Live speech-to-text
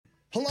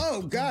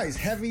Hello, guys.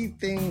 Heavy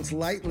Things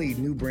Lightly,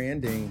 new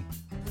branding.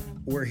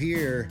 We're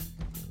here.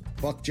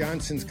 Buck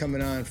Johnson's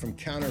coming on from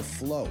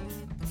Counterflow,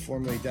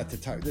 formerly Death to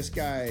Tyrants. This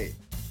guy,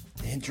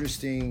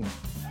 interesting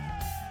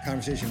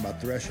conversation about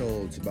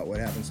thresholds, about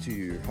what happens to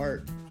your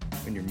heart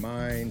when your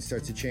mind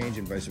starts to change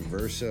and vice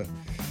versa.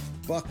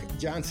 Buck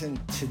Johnson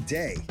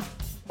today.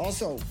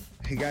 Also,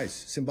 hey guys,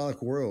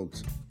 Symbolic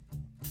Worlds.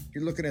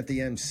 You're looking at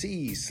the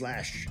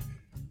MC/host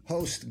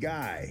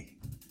guy.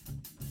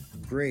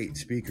 Great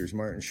speakers,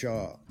 Martin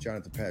Shaw,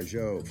 Jonathan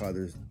Pajot,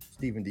 Father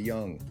Stephen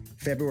DeYoung.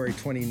 February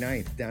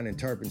 29th down in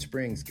Tarpon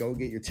Springs. Go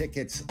get your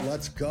tickets.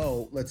 Let's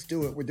go. Let's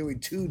do it. We're doing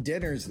 2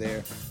 dinners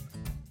there.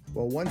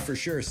 Well, one for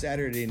sure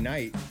Saturday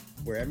night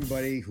where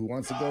everybody who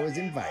wants to go is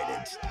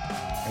invited.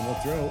 And we'll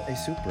throw a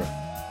Supra.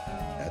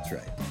 That's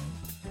right.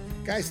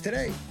 Guys,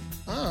 today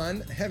on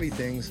Heavy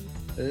Things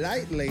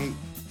Lightly,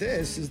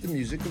 this is the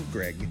music of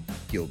Greg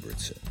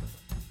Gilbertson.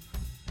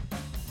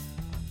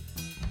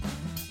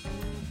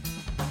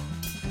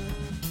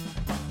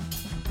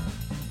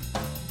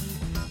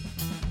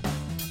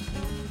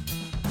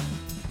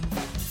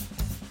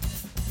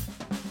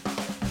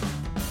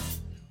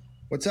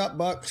 What's up,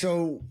 Buck?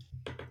 So,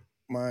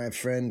 my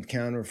friend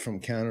from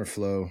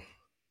Counterflow.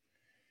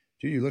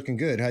 Dude, you're looking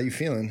good. How you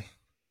feeling?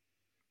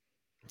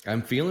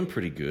 I'm feeling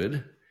pretty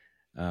good.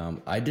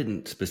 I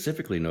didn't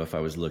specifically know if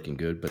I was looking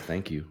good, but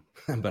thank you.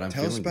 But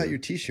Tell us about your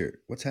t-shirt.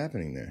 What's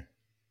happening there?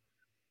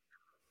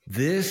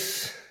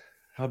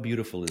 How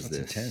beautiful is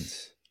this?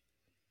 Intense.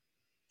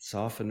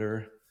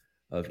 Softener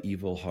of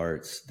Evil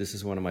Hearts. This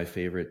is one of my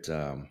favorite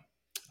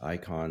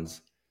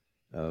icons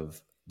of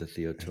the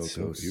Theotokos.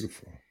 That's so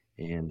beautiful.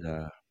 And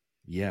a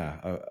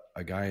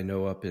guy I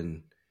know up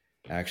in,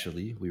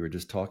 actually, we were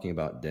just talking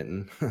about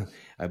Denton.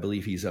 I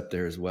believe he's up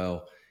there as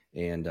well.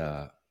 And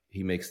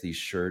he makes these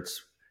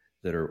shirts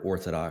that are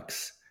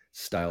Orthodox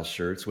style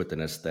shirts with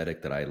an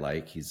aesthetic that I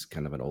like. He's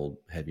kind of an old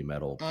heavy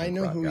metal punk I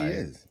know rock who guy. he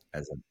is.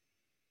 I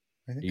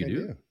think you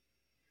do.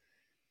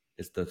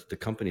 It's the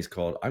company's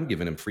called, I'm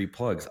giving him free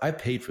plugs. I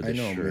paid for this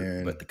shirt,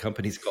 man. But the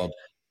company's called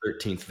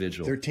 13th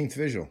Vigil. 13th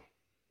Vigil.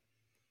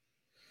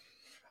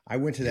 I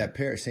went to that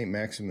parish, St.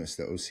 Maximus,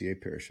 the OCA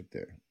parish up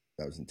there.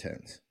 That was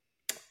intense.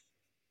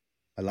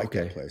 I like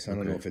that place. I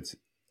don't know if it's...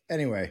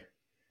 Anyway,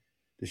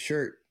 the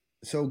shirt,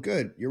 so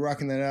good. You're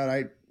rocking that out.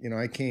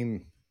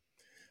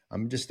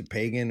 I'm just a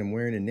pagan. I'm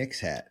wearing a Knicks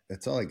hat.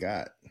 That's all I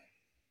got.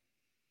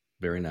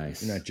 Very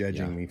nice. You're not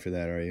judging me for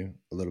that, are you?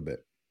 A little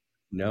bit.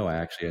 No,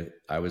 actually,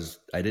 I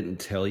didn't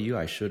tell you.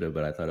 I should have,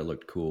 but I thought it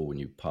looked cool when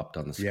you popped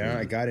on the screen. Yeah,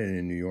 I got it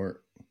in New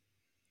York.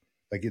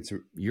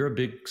 You're a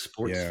big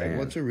sports fan.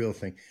 What's a real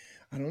thing?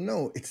 I don't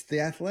know. It's the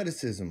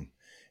athleticism.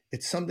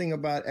 It's something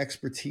about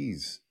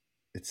expertise.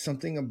 It's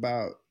something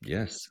about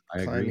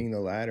climbing the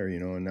ladder,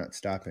 and not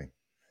stopping.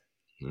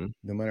 Mm-hmm.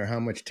 No matter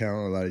how much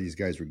talent a lot of these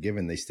guys were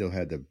given, they still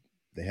had to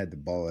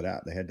ball it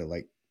out. They had to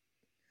there's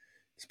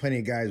plenty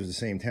of guys with the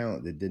same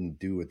talent that didn't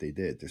do what they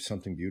did. There's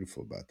something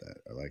beautiful about that.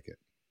 I like it.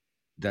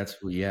 That's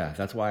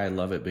why I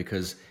love it,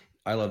 because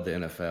I love the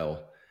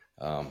NFL.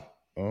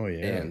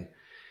 And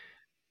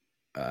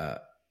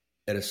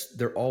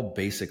they're all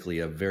basically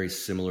a very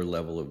similar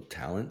level of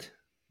talent,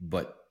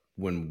 but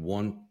when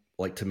one,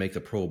 like to make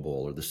the Pro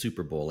Bowl or the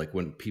Super Bowl, like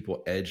when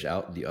people edge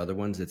out the other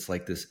ones, it's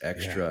like this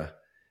extra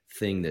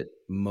thing that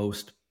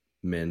most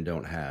men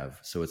don't have.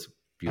 So it's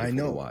beautiful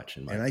to watch.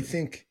 And I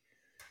think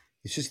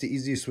it's just the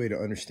easiest way to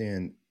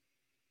understand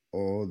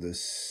all the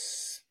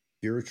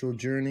spiritual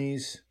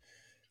journeys,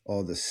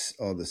 all the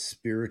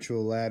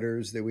spiritual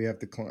ladders that we have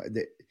to climb.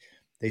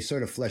 They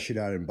sort of flesh it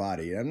out in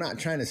body. I'm not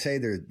trying to say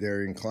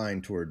they're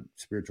inclined toward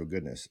spiritual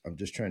goodness. I'm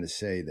just trying to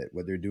say that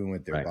what they're doing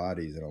with their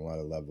bodies in a lot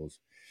of levels,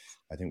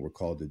 I think we're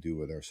called to do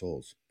with our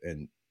souls.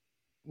 And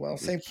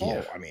St.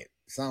 Paul, I mean,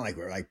 it's not like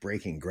we're like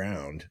breaking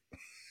ground.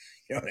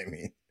 You know what I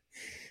mean?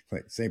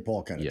 Like St.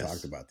 Paul kind of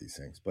talked about these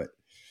things. But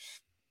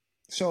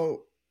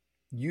so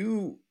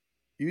you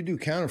do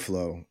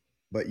Counterflow,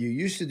 but you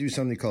used to do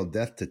something called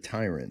Death to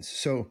Tyrants.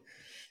 So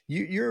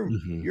you're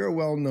a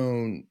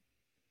well-known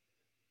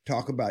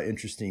talk about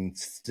interesting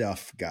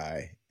stuff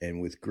guy,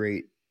 and with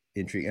great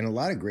intrigue and a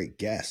lot of great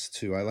guests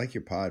too. I like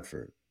your pod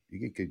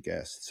you get good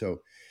guests. So,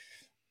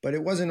 but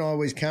it wasn't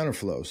always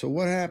Counterflow. So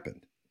what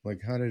happened? Like,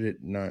 how did it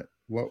not,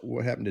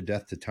 what happened to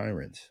Death to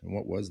Tyrants, and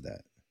what was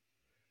that?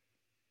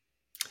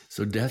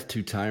 So Death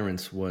to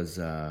Tyrants was,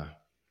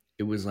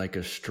 it was like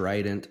a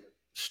strident,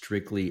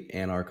 strictly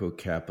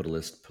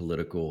anarcho-capitalist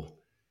political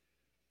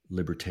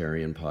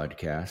libertarian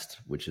podcast,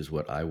 which is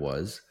what I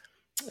was.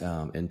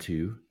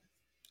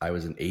 I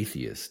was an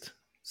atheist,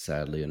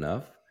 sadly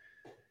enough.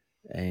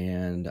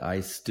 And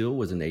I still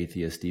was an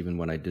atheist even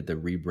when I did the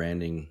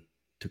rebranding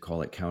to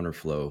call it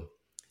Counterflow.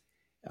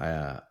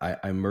 I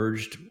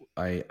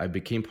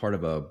became part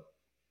of a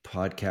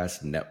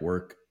podcast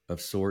network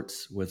of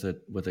sorts with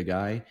a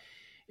guy.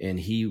 And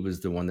he was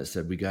the one that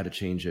said, we got to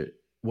change it.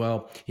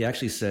 Well, he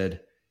actually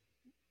said,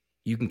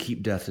 you can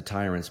keep Death to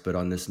Tyrants, but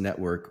on this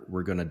network,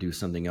 we're going to do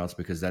something else,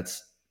 because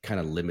that's kind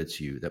of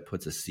limits you. That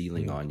puts a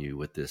ceiling on you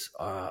with this,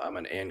 I'm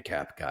an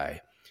ANCAP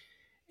guy.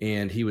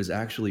 And he was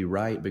actually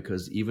right,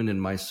 because even in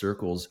my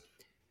circles,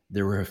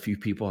 there were a few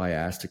people I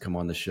asked to come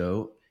on the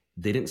show.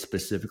 They didn't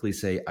specifically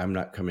say, I'm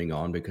not coming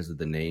on because of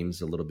the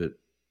name's a little bit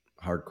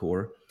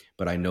hardcore,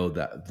 but I know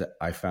that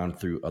I found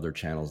through other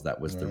channels that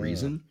was the Ah,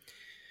 reason.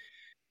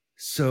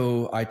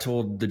 So I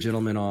told the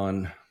gentleman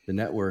on the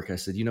network, I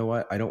said, you know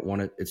what? I don't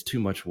want it. It's too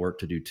much work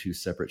to do two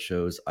separate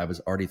shows. I was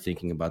already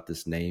thinking about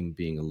this name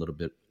being a little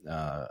bit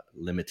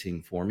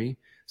limiting for me.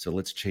 So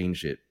let's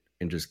change it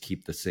and just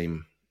keep the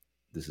same.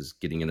 This is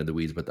getting into the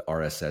weeds, but the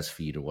RSS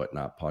feed and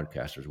whatnot,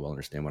 podcasters will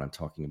understand what I'm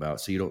talking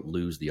about. So you don't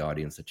lose the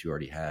audience that you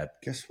already had.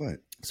 guess what?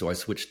 So I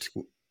switched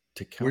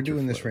to We're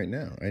doing this Counterflow. right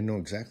now. I know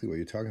exactly what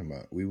you're talking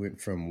about. We went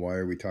from why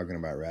are we talking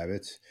about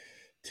rabbits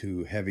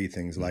to heavy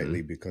things lightly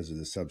Mm-hmm. because of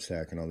the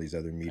Substack and all these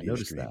other I media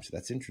noticed that. streams.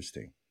 That's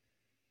interesting.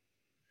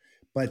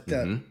 But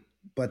Mm-hmm.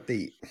 but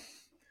the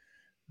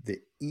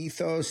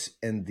ethos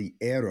and the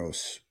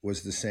eros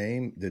was the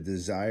same. The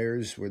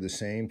desires were the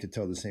same to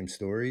tell the same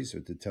stories or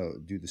to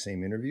do the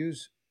same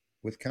interviews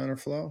with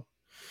Counterflow.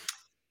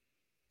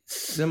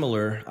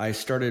 Similar. I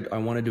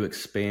wanted to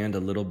expand a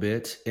little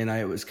bit, and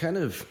I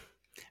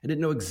didn't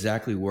know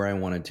exactly where I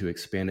wanted to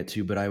expand it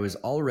to, but I was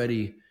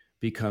already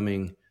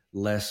becoming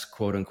less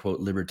quote unquote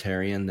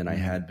libertarian than I Mm.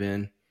 had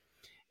been.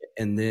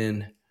 And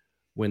then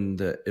when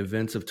the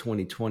events of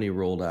 2020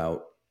 rolled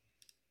out,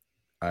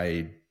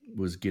 I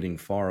was getting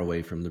far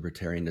away from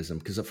libertarianism,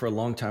 because for a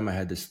long time I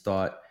had this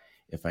thought,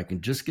 if I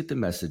can just get the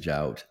message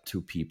out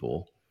to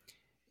people,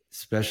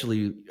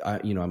 especially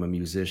I'm a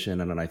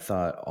musician, and I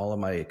thought all of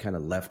my kind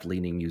of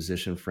left-leaning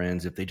musician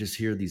friends, if they just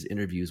hear these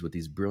interviews with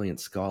these brilliant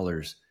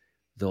scholars,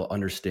 they'll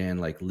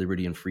understand like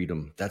liberty and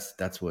freedom.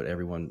 That's what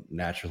everyone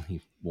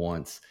naturally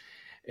wants.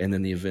 And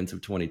then the events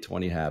of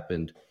 2020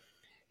 happened,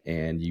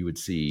 and you would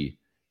see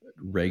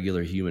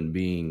regular human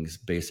beings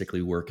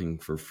basically working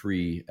for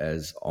free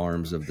as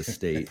arms of the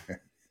state.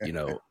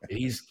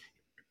 He's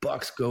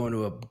Buck's going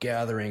to a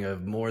gathering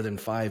of more than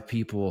 5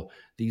 people.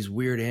 These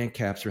weird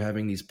ANCAPs are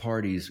having these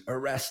parties.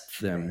 Arrest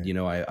them.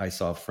 Right. I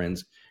saw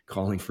friends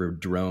calling for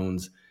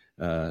drones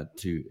and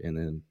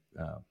then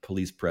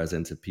police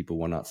presence if people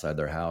went outside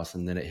their house.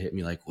 And then it hit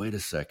me like, wait a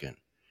second.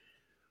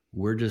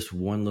 We're just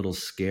one little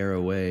scare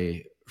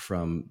away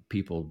from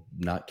people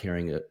not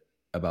caring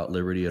about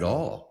liberty at At all.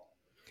 all.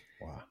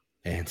 Wow.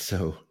 And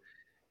so,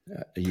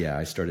 yeah,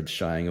 I started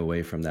shying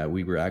away from that.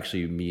 We were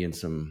actually, me and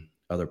some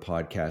other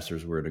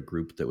podcasters were at a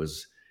group that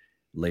was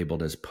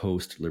labeled as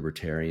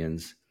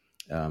post-libertarians.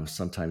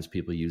 Sometimes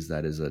people use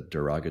that as a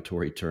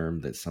derogatory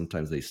term, that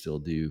sometimes they still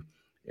do.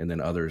 And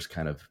then others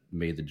kind of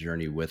made the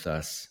journey with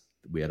us.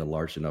 We had a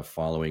large enough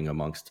following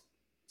amongst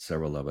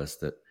several of us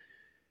that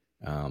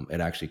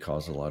it actually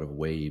caused a lot of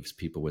waves.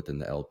 People within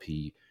the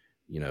LP,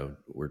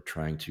 were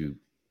trying to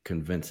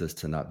convince us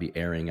to not be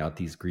airing out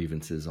these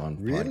grievances on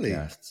Really?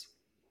 podcasts.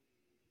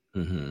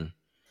 Mm-hmm.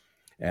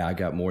 And I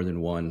got more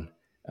than one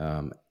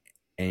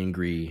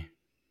angry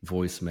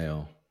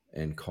voicemail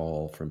and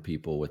call from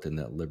people within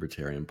the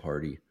Libertarian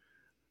Party.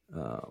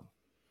 Um,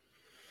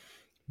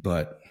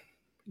 but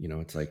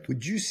it's like,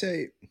 Would you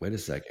say? wait a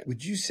second.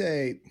 Would you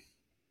say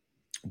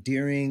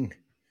during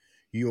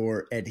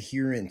your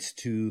adherence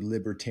to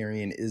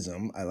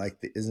libertarianism? I like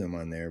the ism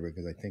on there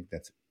because I think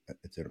it's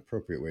an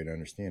appropriate way to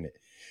understand it.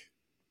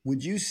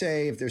 Would you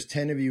say if there's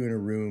 10 of you in a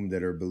room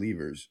that are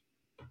believers,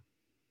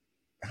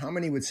 how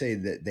many would say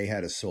that they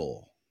had a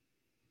soul?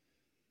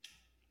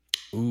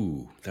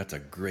 Ooh, that's a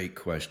great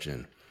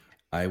question.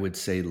 I would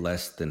say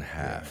less than Yeah.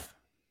 half.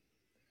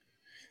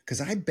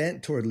 Because I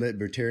bent toward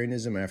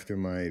libertarianism after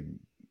I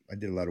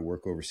did a lot of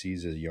work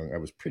overseas as I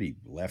was pretty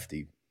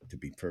lefty, to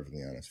be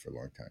perfectly honest, for a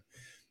long time.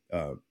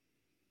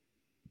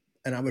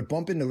 And I would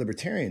bump into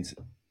libertarians,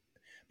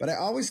 but I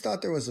always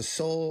thought there was a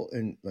soul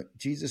and like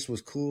Jesus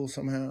was cool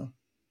somehow.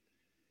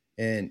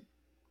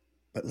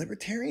 But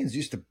libertarians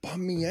used to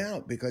bum me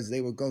out because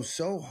they would go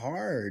so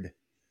hard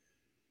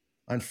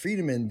on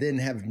freedom and then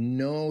have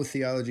no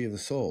theology of the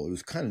soul. It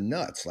was kind of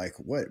nuts. Like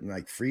what?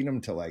 Like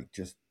freedom to like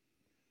just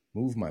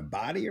move my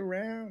body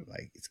around?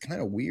 Like it's kind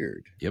of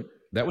weird. Yep.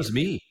 That was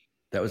me.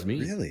 That was me.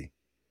 Really?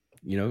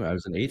 I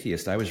was an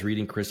atheist. I was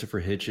reading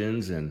Christopher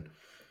Hitchens and,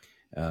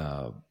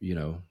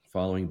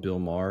 following Bill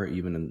Maher,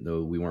 even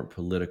though we weren't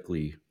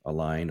politically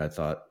aligned. I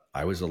thought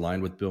I was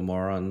aligned with Bill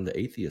Maher on the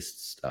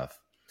atheist stuff.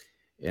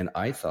 And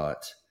I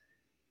thought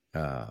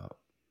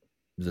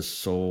the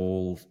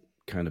soul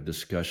kind of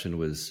discussion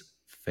was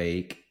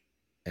fake.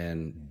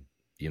 And,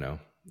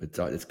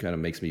 it kind of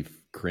makes me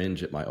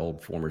cringe at my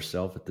old former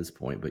self at this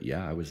point. But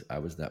yeah, I was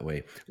that way.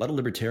 A lot of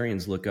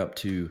libertarians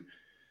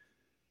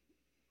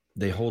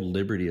they hold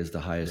liberty as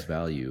the highest Right.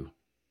 value,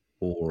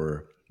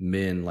 or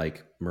men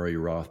like Murray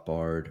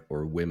Rothbard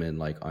or women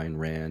like Ayn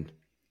Rand.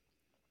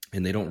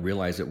 And they don't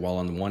realize it, while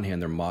on the one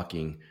hand, they're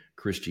mocking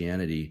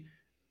Christianity.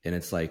 And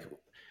it's like,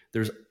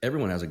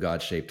 everyone has a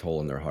God-shaped hole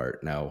in their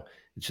heart. Now,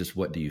 it's just,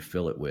 what do you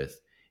fill it with?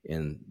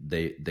 And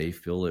they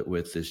fill it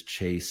with this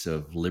chase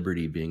of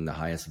liberty being the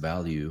highest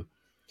value.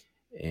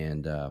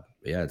 And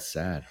yeah, it's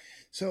sad.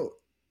 So,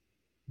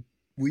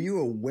 were you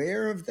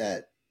aware of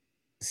that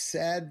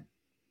sad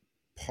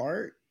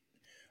apart,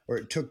 or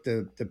it took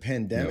the No,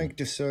 pandemic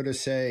to sort of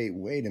say,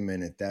 wait a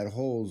minute, that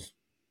hole's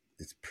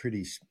it's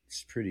pretty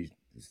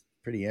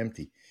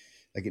empty,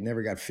 like it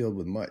never got filled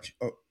with much.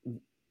 Oh,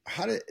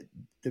 how did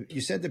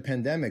you said the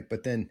pandemic,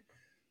 but then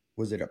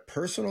was it a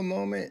personal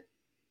moment,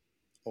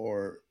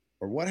 or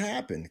what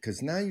happened?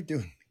 Because now you're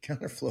doing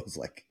counterflows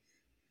like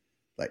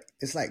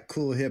it's like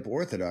cool hip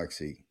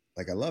orthodoxy.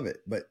 Like I love it,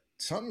 but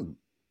something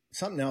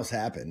else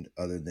happened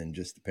other than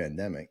just the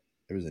pandemic.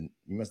 You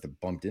must have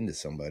bumped into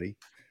somebody.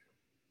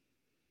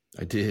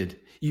 I did.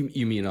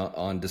 You mean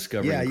on Yeah,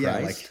 discovering yeah,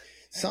 like Christ?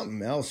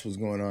 something else was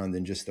going on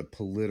than just a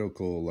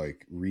political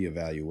like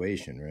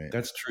reevaluation, right?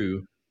 That's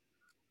true.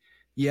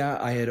 Yeah,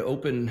 I had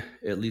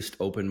at least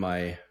opened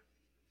my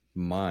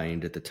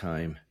mind at the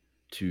time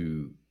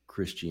to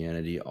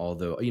Christianity,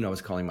 although, I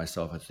was calling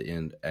myself at the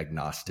end Mm-hmm.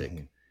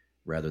 agnostic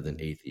rather than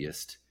Mm-hmm.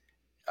 atheist.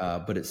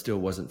 But it still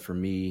wasn't for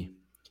me.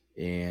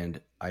 And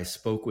I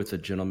spoke with a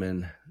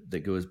gentleman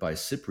that goes by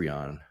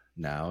Cyprian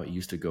now. It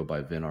used to go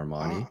by Vin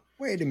Armani.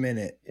 Wait a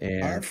minute.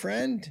 Our And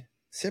friend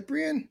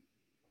Cyprian?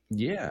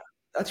 yeah,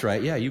 that's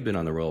right. Yeah, you've been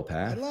on the royal I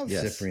path. love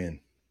Yes. Cyprian.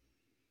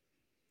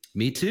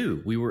 Me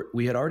too.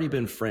 We had already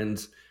been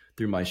friends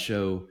through my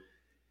show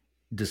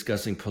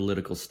discussing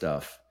political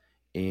stuff.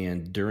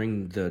 And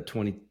during the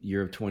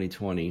year of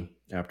 2020,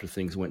 after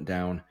things went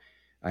down,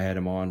 I had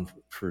him on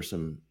for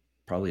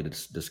probably to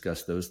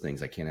discuss those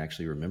things. I can't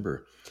actually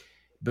remember,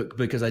 but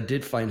because I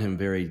did find him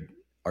very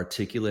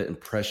articulate and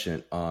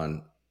prescient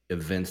on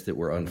events that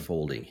were Mm-hmm.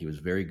 unfolding. He was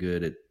very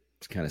good at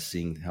kind of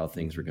seeing how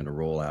things were Mm-hmm. going to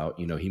roll out.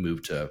 He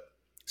moved to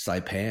I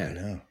Saipan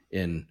know.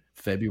 in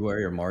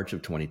February or March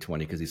of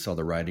 2020 because he saw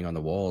the writing on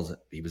the walls.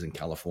 He was in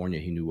California.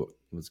 He knew what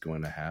was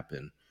going to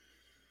happen.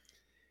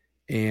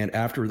 And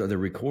after the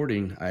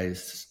recording,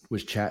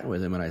 was chatting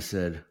with him and I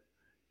said,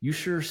 "You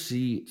sure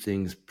see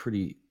things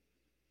pretty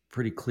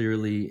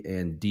clearly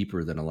and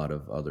deeper than a lot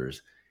of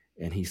others."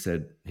 And he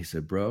said,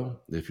 "Bro,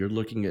 if you're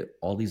looking at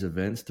all these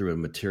events through a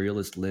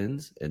materialist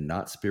lens and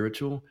not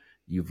spiritual,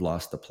 you've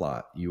lost the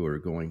plot. You are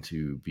going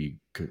to be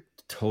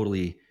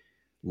totally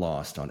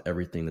lost on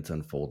everything that's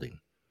unfolding."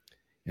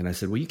 And I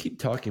said, "Well, you keep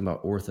talking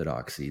about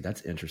orthodoxy.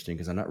 That's interesting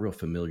because I'm not real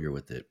familiar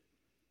with it,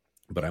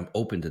 but I'm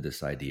open to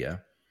this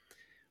idea.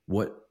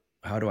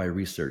 How do I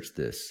research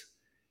this?"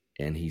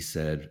 And he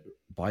said,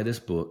 "Buy this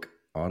book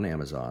on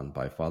Amazon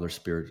by Father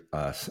Seraphim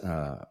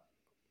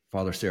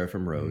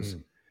Rose,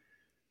 Mm-hmm.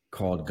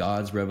 called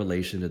God's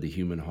Revelation to the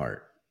Human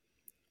Heart."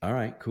 All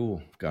right,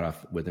 cool. Got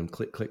off with him.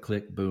 Click, click,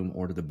 click. Boom.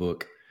 Ordered the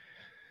book.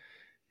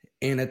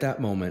 And at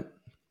that moment,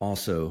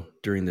 also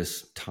during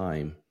this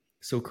time,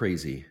 so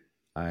crazy,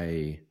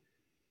 I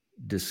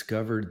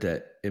discovered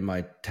that in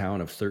my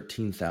town of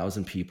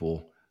 13,000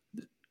 people,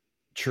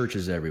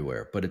 churches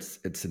everywhere, but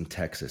it's in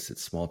Texas.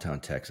 It's small town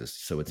Texas.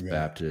 So it's Right.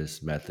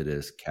 Baptist,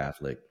 Methodist,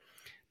 Catholic.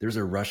 There's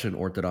a Russian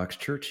Orthodox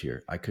church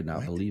here. I could not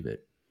What? believe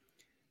it.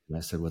 And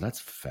I said, "Well, that's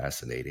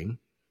fascinating."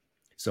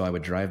 So I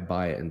would drive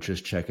by it and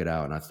just check it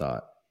out. And I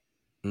thought,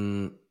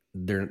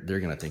 they're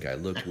gonna think I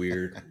look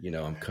weird.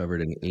 I'm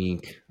covered in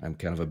ink. I'm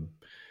kind of a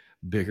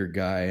bigger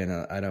guy, and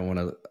I don't want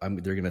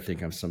to. They're gonna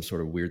think I'm some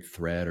sort of weird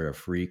threat or a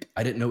freak.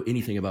 I didn't know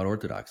anything about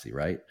Orthodoxy,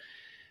 right?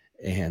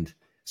 And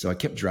so I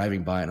kept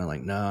driving by, and I'm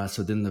like, nah.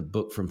 So then the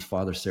book from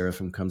Father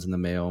Seraphim comes in the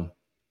mail.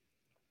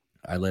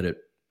 I let it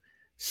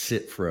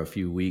sit for a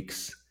few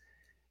weeks,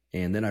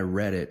 and then I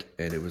read it,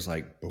 and it was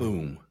like, Boom.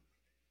 boom.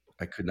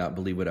 I could not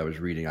believe what I was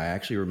reading. I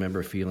actually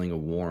remember feeling a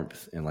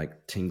warmth and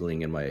like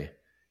tingling in my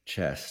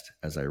chest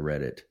as I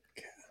read it.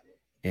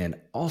 And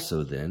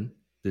also, then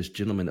this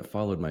gentleman that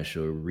followed my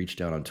show reached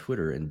out on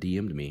Twitter and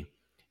DM'd me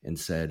and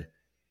said,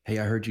 "Hey,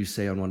 I heard you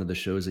say on one of the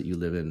shows that you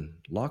live in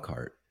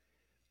Lockhart.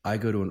 I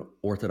go to an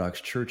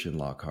Orthodox church in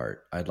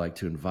Lockhart. I'd like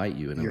to invite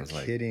you." And I You're was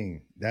like,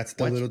 kidding. That's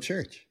the "What?" little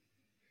church.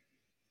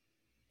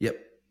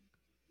 Yep.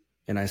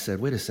 And I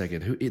said, "Wait a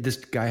second. This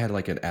guy had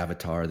like an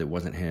avatar that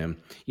wasn't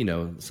him.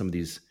 Some of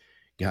these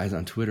guys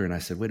on Twitter." And I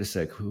said, "Wait a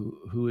sec.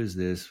 Who is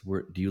this?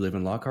 Do you live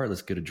in Lockhart?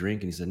 Let's get a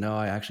drink." And he said, "No,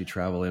 I actually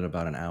travel in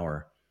about an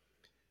hour.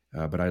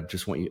 But I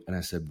just want you." And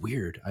I said,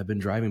 "Weird. I've been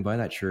driving by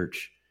that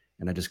church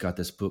and I just got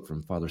this book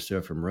from Father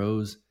Seraphim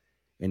Rose."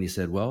 And he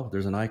said, "Well,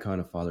 there's an icon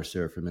of Father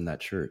Seraphim in that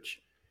church."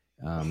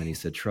 And he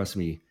said, "Trust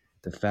me,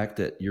 the fact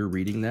that you're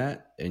reading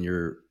that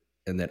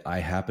and that I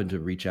happen to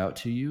reach out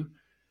to you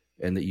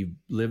and that you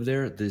live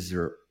there, these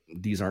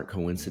aren't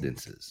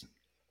coincidences."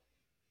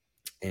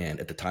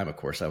 And at the time, of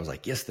course, I was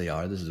like, "Yes, they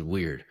are. This is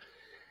weird."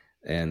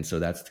 And so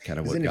that's kind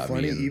of what Isn't it got me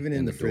funny? Even in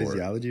in the the door.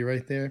 phraseology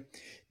right there.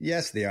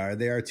 Yes, they are.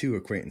 They are two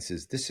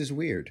acquaintances. This is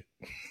weird.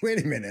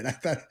 Wait a minute.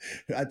 I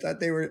Right. thought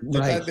they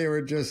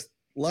were just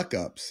luck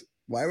ups.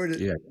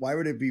 Yeah. Why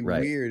would it be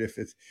Right. weird if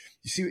it's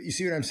you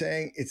see what I'm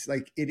saying? It's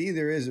like it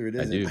either is or it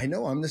I isn't. do. I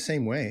know I'm the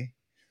same way.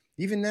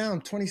 Even now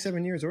I'm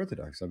 27 years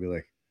Orthodox. I'll be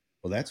like,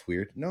 well, that's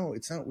weird. No,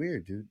 it's not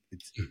weird, dude.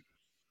 It's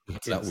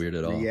not It's weird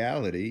at all.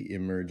 reality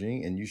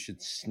emerging and you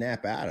should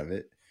snap out of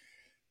it.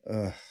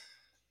 Uh,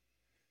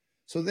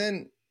 so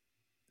then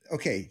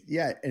okay,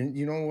 yeah, and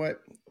you know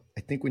what?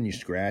 I think when you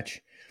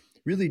scratch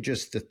really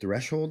just the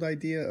threshold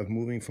idea of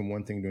moving from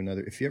one thing to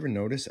another. If you ever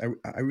notice,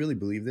 I really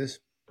believe this.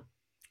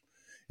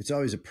 It's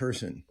always a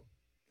person.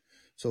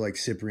 So like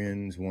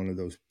Cyprian's one of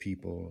those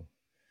people.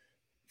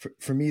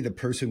 For me, the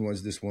person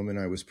was this woman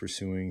I was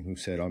pursuing who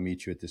said, "I'll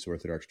meet you at this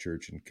Orthodox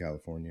church in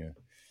California."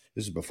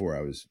 This is before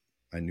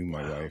I knew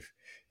my Wow. wife,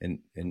 and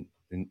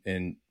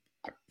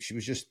she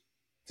was just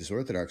this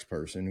Orthodox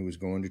person who was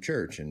going to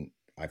church, and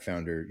I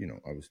found her.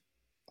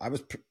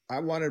 I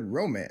wanted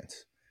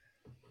romance,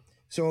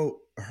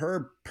 so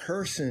her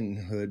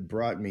personhood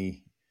brought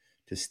me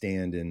to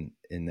stand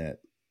in that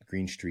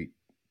Green Street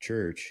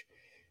church,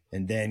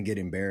 and then get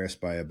embarrassed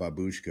by a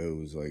babushka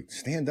who's like,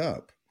 "Stand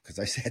up," because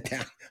I sat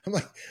down. I'm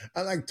like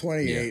Yeah.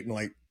 28 and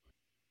like,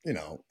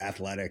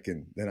 athletic,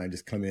 and then I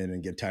just come in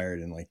and get tired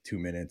in like 2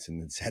 minutes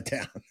and then sat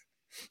down.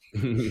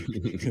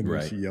 And then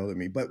Right. she yelled at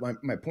me. But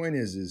my point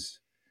is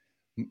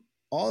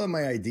all of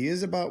my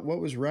ideas about what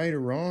was right or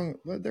wrong,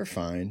 well, they're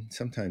fine.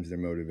 Sometimes they're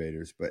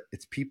motivators, but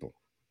it's people.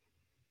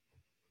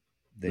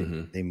 They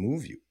Mm-hmm. they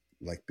move you,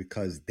 like,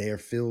 because Mm-hmm. they're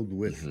filled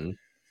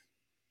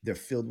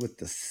with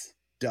the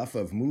stuff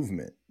of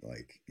movement,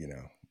 like,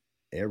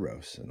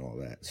 eros and all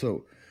that.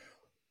 So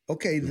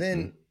okay, Mm-hmm.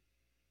 then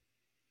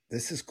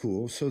this is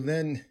cool. So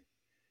then,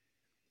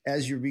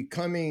 as you're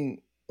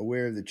becoming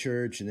aware of the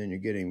church and then you're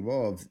getting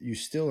involved, you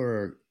still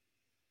are,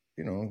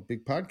 a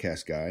big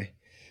podcast guy.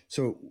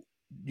 So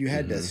you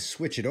had to Mm-hmm.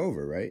 switch it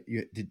over, right?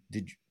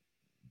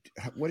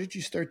 What did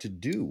you start to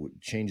do?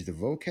 Change the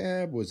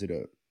vocab? Was it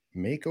a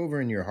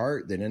makeover in your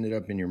heart that ended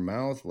up in your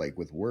mouth, like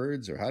with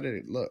words, or how did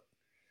it look?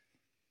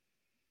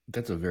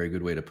 That's a very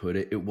good way to put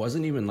it. It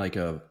wasn't even like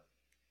a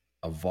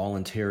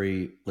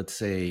voluntary, let's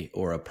say,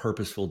 or a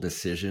purposeful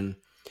decision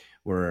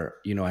where,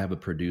 I have a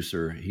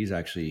producer. He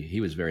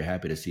was very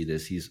happy to see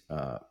this. He's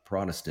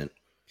Protestant,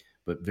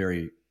 but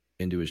very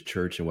into his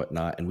church and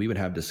whatnot. And we would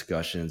have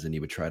discussions and he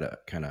would try to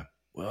kind of,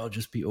 well,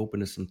 just be open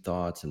to some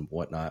thoughts and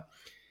whatnot.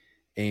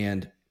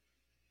 And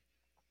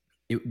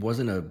it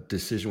wasn't a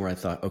decision where I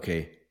thought,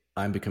 okay,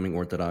 I'm becoming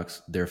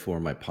Orthodox, therefore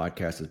my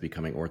podcast is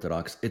becoming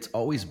Orthodox. It's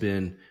always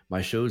been,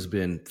 my show's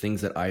been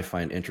things that I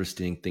find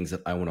interesting, things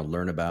that I want to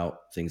learn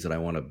about, things that I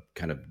want to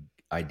kind of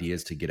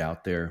ideas to get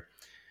out there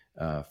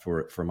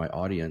for my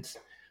audience.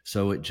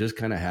 So it just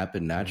kind of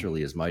happened Mm.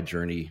 naturally as my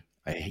journey.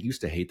 I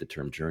used to hate the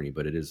term journey,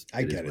 but it is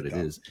I it is get what it it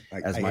though. is.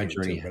 I As my hate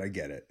it too, journey, but I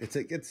get it. It's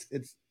like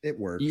it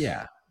works.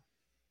 yeah,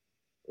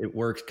 it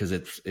works because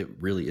it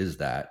really is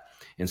that.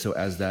 And so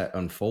as that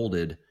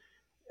unfolded,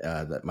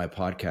 that my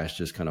podcast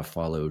just kind of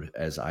followed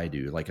as I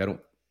do. Like I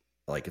don't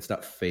like it's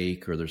not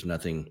fake or there's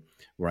nothing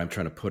where I'm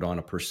trying to put on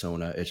a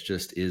persona. It's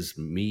just is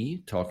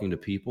me talking to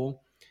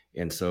people.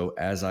 And so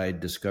as I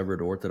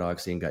discovered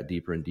orthodoxy and got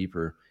deeper and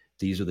deeper,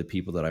 these are the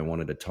people that I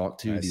wanted to talk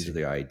to. I These are see.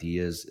 the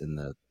ideas and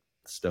the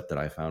stuff that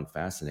I found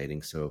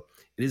fascinating. So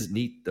it is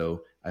neat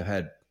though.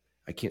 I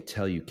can't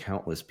tell you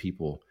countless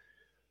people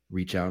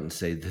reach out and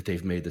say that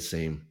they've made the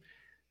same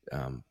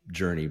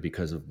journey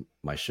because of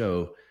my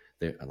show.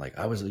 They like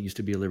I used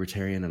to be a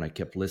libertarian and I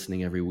kept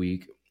listening every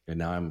week, and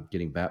now I'm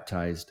getting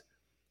baptized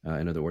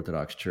into the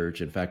Orthodox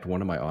Church. In fact,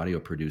 one of my audio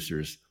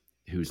producers,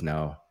 who's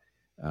now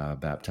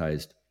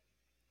baptized,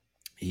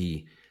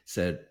 he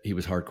said he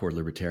was hardcore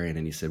libertarian,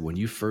 and he said when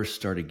you first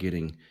started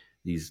getting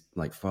these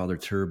like Father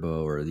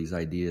Turbo or these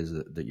ideas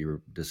that you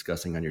were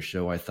discussing on your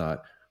show, I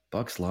thought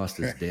Buck's lost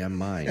his damn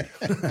mind.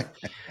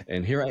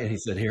 And he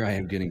said, here I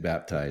am getting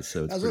baptized.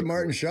 So it's That's what pretty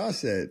Martin cool. Shaw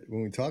said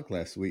when we talked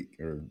last week,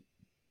 or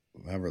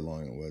however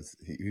long it was.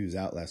 He was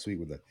out last week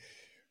with a.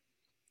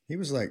 He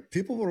was like,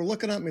 people were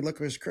looking at me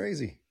like I was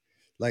crazy,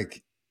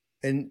 like,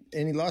 and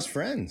he lost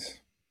friends.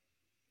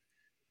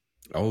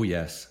 Oh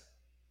yes,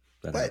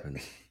 that But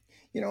happens.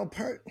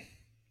 part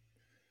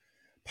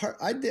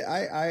I did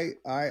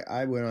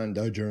I went on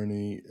the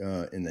journey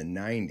in the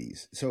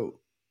 '90s, so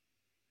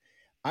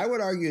I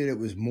would argue that it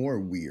was more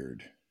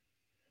weird.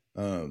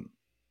 Um,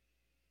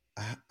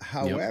 Yep.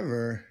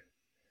 However,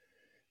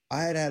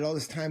 I had all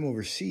this time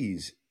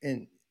overseas,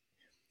 and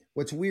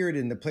what's weird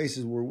in the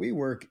places where we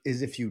work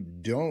is if you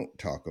don't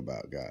talk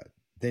about God,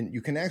 then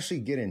you can actually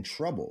get in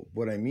trouble.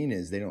 What I mean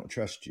is they don't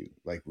trust you.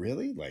 Like,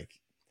 really?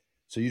 Like,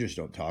 so you just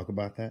don't talk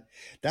about that?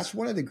 That's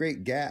one of the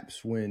great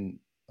gaps when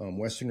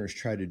Westerners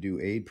try to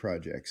do aid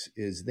projects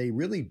is they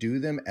really do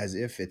them as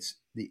if it's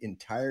the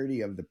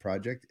entirety of the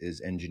project is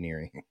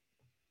engineering.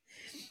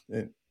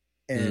 and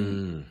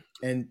Mm,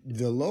 and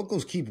the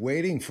locals keep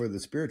waiting for the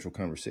spiritual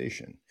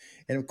conversation.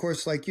 And of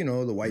course, like,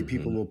 the white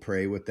people hmm will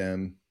pray with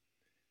them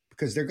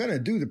because they're going to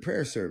do the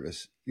prayer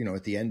service,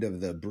 at the end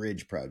of the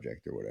bridge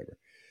project or whatever.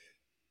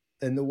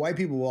 And the white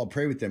people will all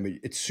pray with them, but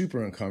it's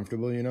super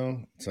uncomfortable.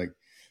 It's like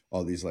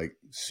all these like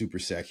super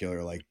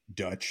secular, like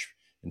Dutch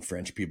and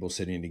French people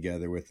sitting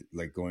together with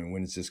like going,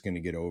 when is this going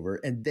to get over?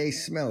 And they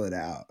smell it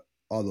out.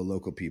 All the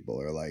local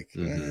people are like,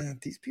 hmm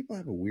these people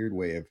have a weird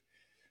way of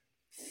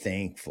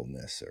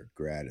thankfulness or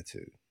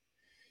gratitude.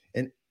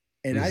 And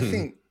and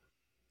hmm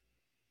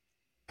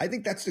I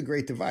think that's the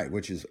great divide,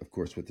 which is of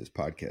course what this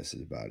podcast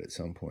is about at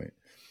some point.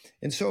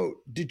 And so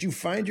did you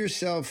find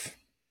yourself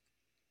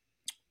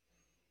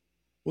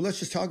Well, let's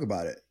just talk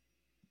about it.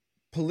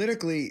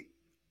 Politically,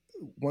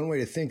 one way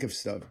to think of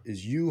stuff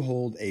is you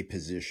hold a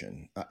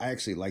position. I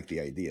actually like the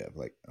idea of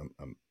like,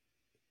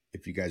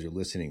 if you guys are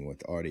listening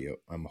with audio,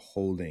 I'm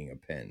holding a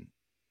pen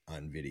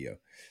on video.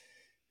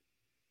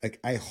 Like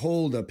I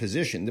hold a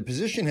position. The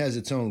position has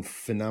its own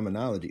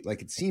phenomenology.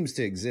 Like it seems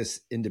to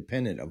exist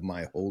independent of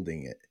my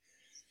holding it.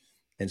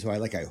 And so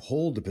I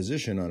hold a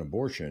position on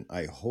abortion.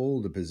 I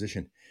hold a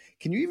position.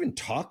 Can you even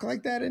talk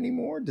like that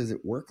anymore? Does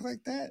it work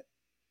like that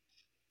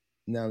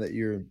now that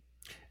you're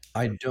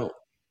I don't.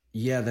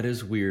 Yeah, that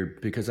is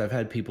weird because I've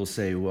had people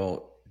say,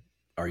 "Well,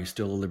 are you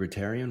still a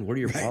libertarian? What are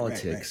your right.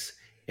 politics?"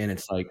 And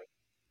it's like,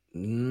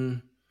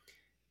 mm,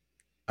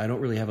 I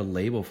don't really have a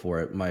label for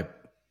it. My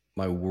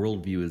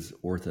worldview is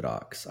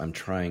orthodox. I'm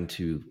trying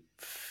to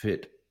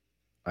fit.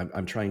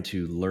 I'm trying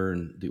to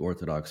learn the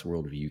orthodox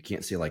worldview. You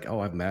can't say like, "Oh,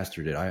 I've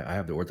mastered it. I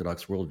have the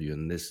orthodox worldview,"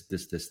 and this.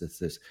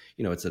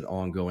 You know, it's an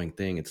ongoing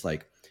thing. It's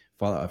like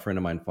a friend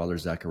of mine, Father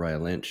Zachariah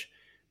Lynch,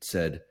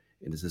 said,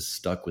 and this has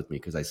stuck with me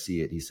because I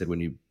see it. He said when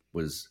he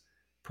was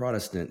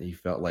Protestant, he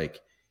felt like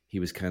he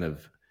was kind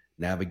of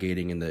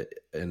navigating in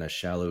the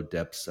shallow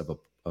depths of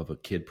a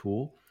kid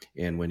pool,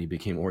 and when he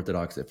became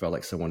Orthodox, it felt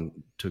like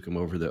someone took him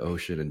over the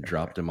ocean and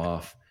dropped him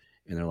off,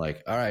 and they're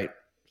like, "All right,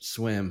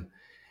 swim."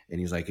 And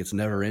he's like, it's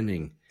never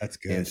ending. That's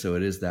And good. so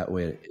it is that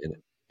way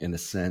in a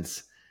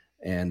sense.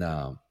 And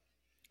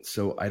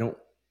so I don't,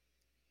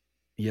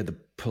 yeah, the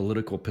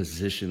political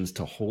positions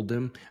to hold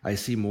them. I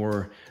see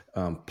more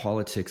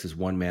politics as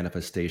one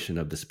manifestation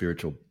of the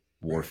spiritual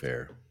Right.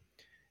 warfare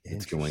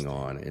that's going Interesting.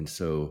 on. And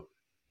so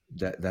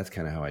that's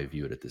kind of how I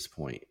view it at this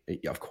point.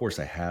 Of course,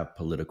 I have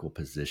political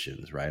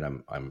positions, right?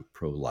 I'm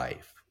pro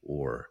life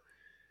or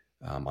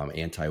I'm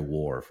anti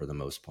war for the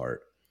most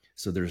part.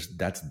 So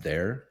that's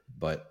there,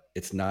 but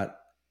it's not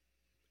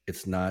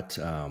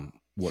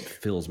what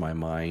fills my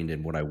mind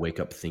and what I wake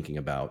up thinking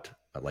about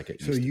like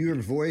it So used to your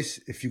be. voice,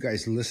 if you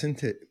guys listen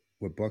to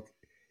what Buck,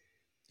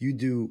 you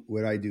do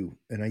what I do,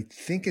 and I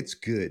think it's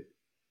good.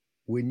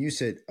 When you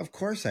said, "Of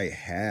course I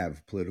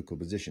have political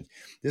positions,"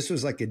 this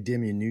was like a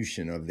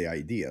diminution of the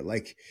idea.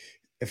 Like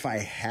if I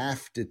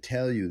have to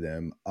tell you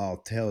them, I'll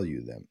tell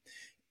you them.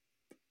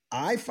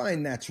 I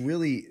find that's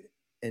really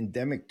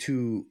endemic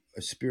to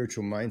a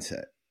spiritual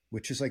mindset,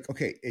 which is like,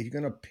 okay, are you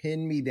going to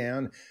pin me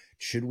down?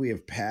 Should we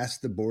have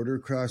passed the border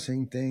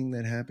crossing thing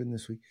that happened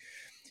this week?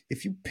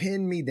 If you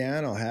pin me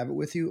down, I'll have it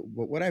with you.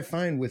 But what I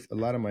find with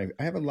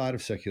I have a lot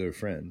of secular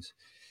friends.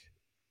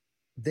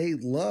 They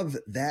love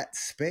that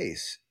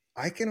space.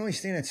 I can only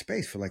stay in that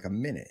space for like a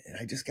minute, and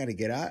I just got to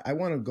get out. I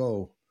want to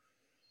go.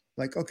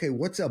 Like, okay,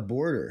 what's a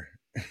border?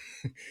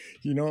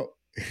 you know,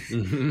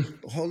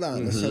 Mm-hmm. hold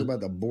on. Let's talk Mm-hmm.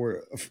 about the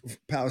border of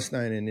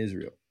Palestine and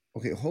Israel.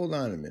 Okay, hold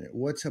on a minute.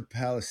 What's a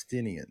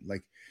Palestinian?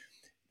 Like,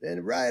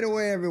 and right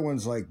away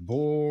everyone's like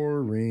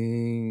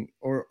boring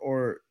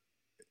or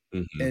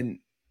Mm-hmm. and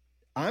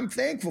I'm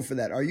thankful for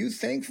that. Are you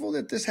thankful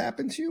that this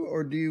happened to you,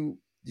 or do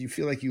you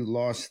feel like you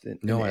lost an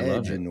No, I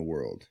love edge it. in the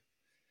world?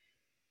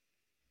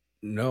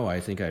 No, I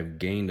think I've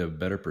gained a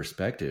better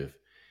perspective.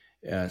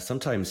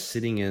 Sometimes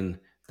sitting in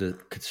the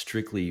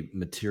strictly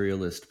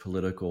materialist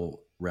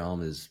political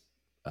realm is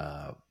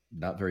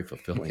not very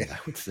fulfilling, Yeah, I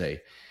would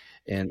say.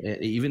 And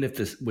even if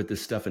this with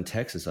this stuff in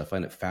Texas, I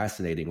find it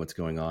fascinating what's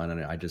going on.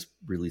 And I just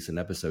released an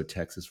episode,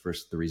 Texas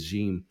versus the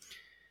regime.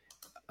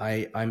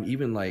 I'm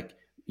even like,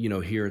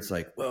 here it's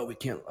like, well, we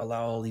can't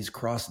allow all these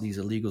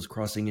illegals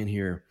crossing in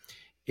here,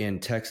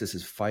 and Texas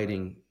is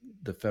fighting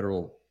the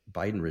federal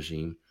Biden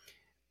regime.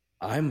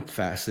 I'm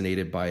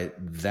fascinated by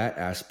that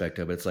aspect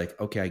of it. It's like,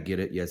 okay, I get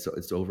it. Yes,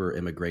 it's over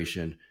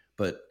immigration,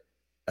 but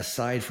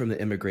aside from the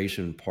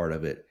immigration part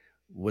of it,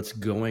 what's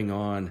going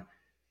on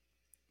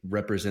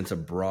represents a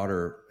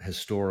broader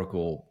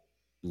historical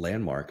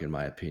landmark, in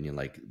my opinion.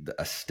 Like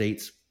a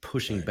state's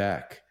pushing right.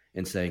 back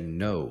and saying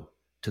no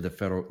to the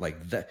federal,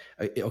 like that.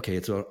 Okay,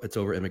 it's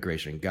over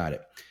immigration, got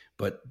it.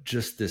 But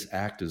just this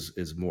act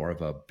is more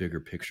of a bigger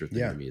picture thing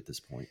Yeah, to me at this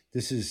point.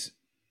 this is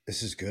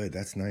this is good.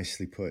 That's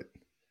nicely put.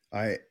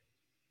 I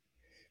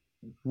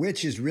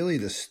which is really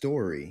the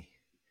story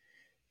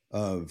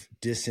of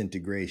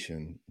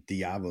disintegration,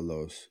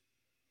 diabolos,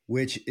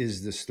 which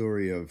is the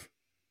story of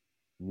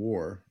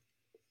war.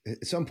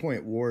 At some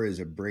point, war is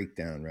a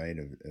breakdown, right,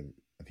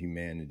 of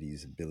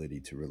humanity's ability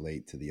to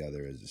relate to the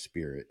other as a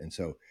spirit. And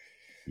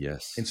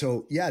Yes.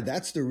 so, yeah,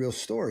 that's the real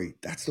story.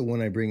 That's the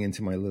one I bring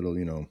into my little,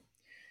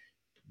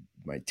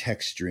 my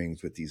text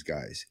strings with these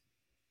guys,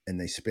 and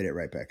they spit it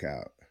right back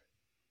out.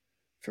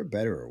 For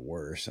better or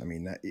worse, I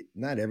mean,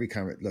 not every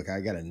look. I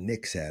got a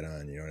Knicks hat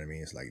on, you know what I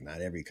mean. It's like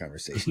not every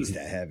conversation's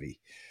that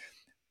heavy.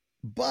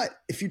 But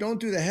if you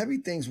don't do the heavy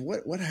things,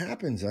 what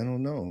happens? I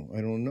don't know.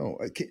 I don't know.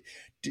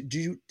 Did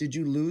you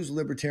lose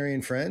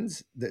libertarian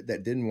friends that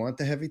didn't want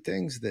the heavy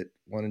things, that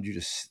wanted you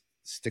to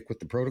stick with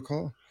the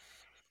protocol?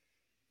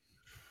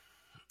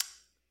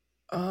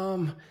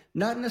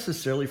 Not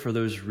necessarily for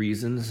those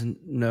reasons.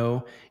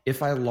 No,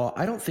 if I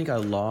don't think I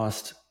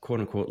lost, quote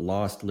unquote,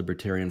 lost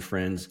libertarian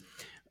friends.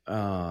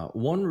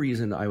 One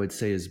reason I would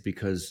say is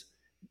because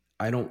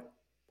I don't.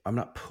 I'm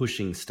not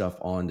pushing stuff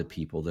on to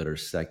people that are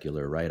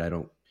secular, right? I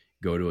don't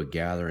go to a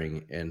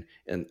gathering, and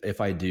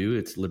if I do,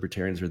 it's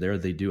libertarians are there.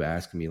 They do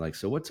ask me like,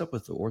 so what's up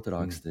with the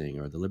Orthodox thing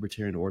or the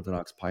Libertarian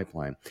Orthodox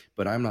pipeline?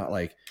 But I'm not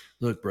like,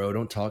 look, bro,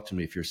 don't talk to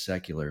me if you're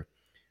secular.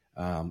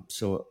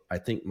 So I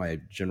think my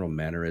general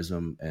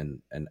mannerism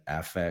and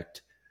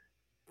affect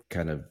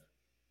kind of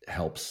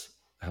helps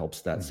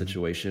that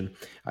situation.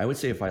 I would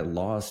say if I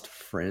lost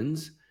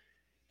friends,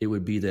 it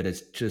would be that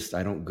it's just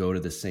I don't go to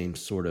the same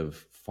sort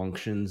of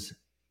functions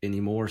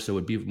anymore. So it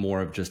would be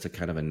more of just a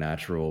kind of a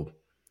natural,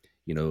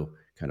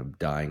 kind of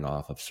dying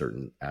off of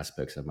certain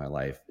aspects of my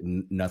life.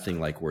 Nothing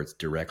like where it's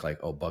direct, like,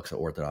 oh, Buck's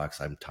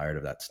Orthodox, I'm tired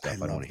of that I stuff.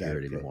 I don't want love to that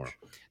hear it anymore.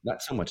 approach.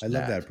 Not so much I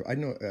love that. that. I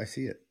know. I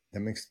see it. That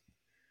makes,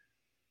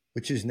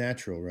 which is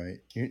natural, right?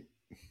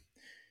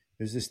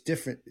 There's this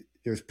different.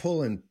 There's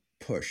pull and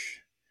push,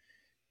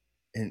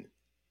 and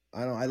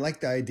I don't. I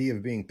like the idea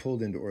of being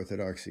pulled into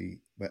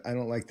orthodoxy, but I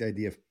don't like the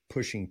idea of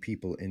pushing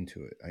people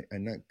into it.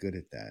 I'm not good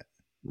at that.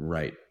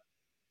 Right.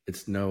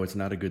 It's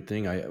not a good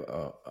thing.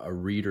 A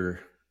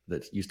reader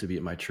that used to be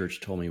at my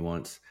church told me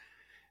once,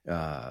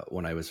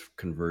 when I was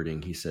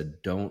converting, he said,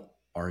 don't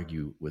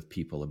argue with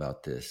people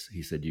about this.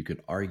 He said, you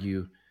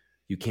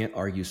can't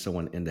argue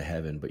someone into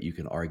heaven, but you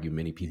can argue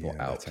many people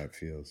Yeah, that's out. how it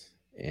feels.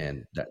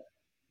 And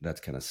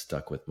that's kind of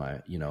stuck with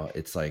my,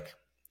 it's like,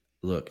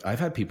 look, I've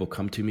had people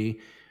come to me,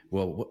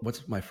 well,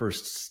 what's my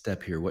first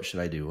step here? What should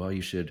I do? Well,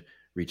 you should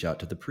reach out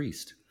to the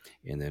priest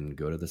and then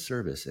go to the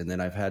service. And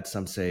then I've had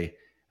some say,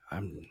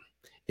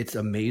 it's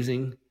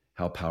amazing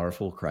how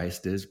powerful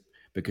Christ is,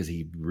 because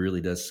he really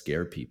does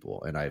scare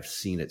people. And I've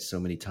seen it so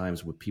many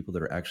times with people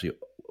that are actually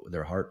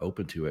their heart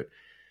open to it.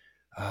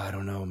 Oh, I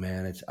don't know,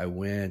 man. I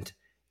went,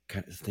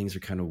 things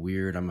are kind of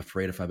weird. I'm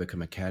afraid if I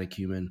become a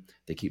catechumen,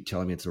 they keep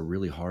telling me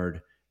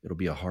it'll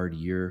be a hard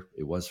year.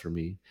 It was for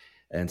me.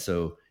 And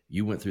so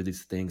you went through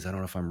these things. I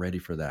don't know if I'm ready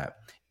for that.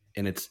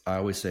 And I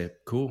always say,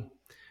 cool.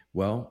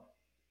 Well,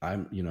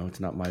 it's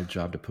not my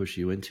job to push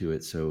you into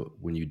it. So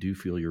when you do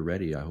feel you're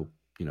ready, I hope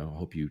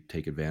you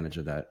take advantage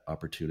of that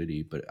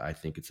opportunity. But I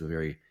think it's a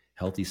very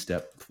healthy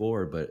step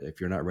forward. But if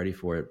you're not ready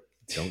for it,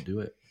 don't do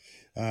it.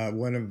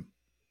 One of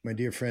my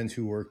dear friends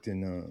who worked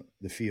in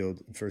the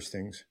field, First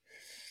Things,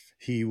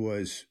 he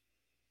was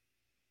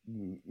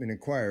an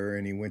inquirer,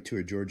 and he went to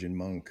a Georgian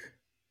monk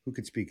who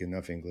could speak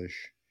enough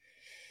English.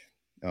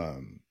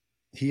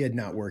 He had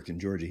not worked in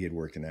Georgia; he had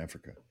worked in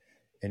Africa,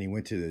 and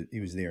he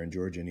was there in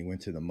Georgia, and he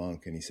went to the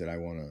monk, and he said, "I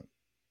want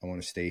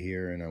to stay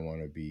here, and I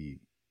want to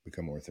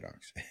become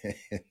Orthodox."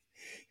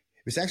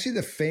 It's actually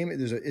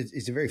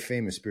it's a very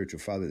famous spiritual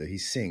father there. He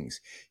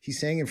sings. He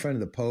sang in front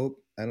of the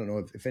Pope. I don't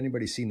know if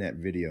anybody's seen that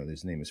video.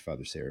 His name is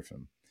Father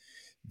Seraphim.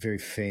 Very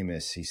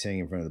famous. He sang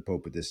in front of the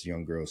Pope with this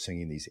young girl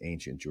singing these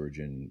ancient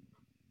Georgian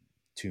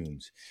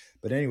tunes.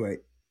 But anyway,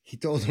 he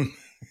told him,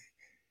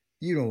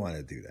 "You don't want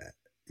to do that.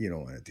 You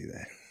don't want to do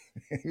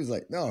that." He was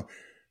like, "No,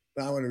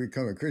 I want to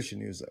become a Christian."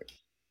 He was like,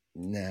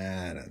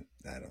 "Nah,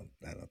 I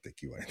don't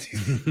think you want to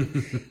do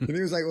that." And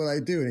he was like, "Well, I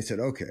do." And he said,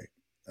 "Okay.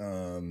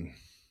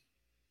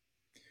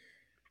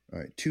 All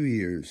right, 2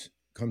 years.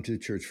 Come to the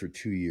church for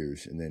 2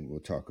 years, and then we'll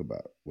talk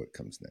about what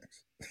comes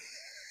next."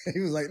 He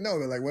was like, "No,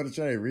 but like, what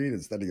should I read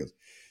instead?" He goes,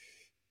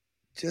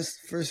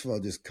 first of all,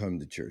 just come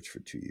to church for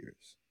 2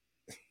 years.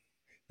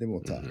 Then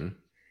we'll talk." Mm-hmm.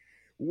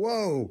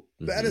 Whoa,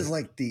 that is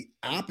like the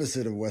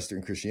opposite of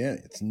Western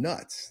Christianity. It's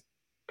nuts.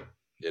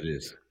 It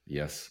is.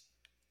 Yes.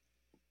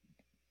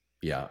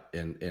 Yeah.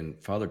 And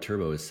Father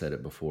Turbo has said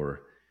it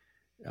before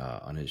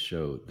on his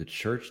show. The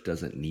church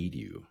doesn't need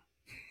you.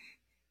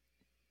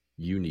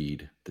 You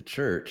need the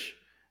church.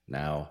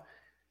 Now,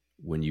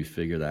 when you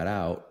figure that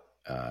out,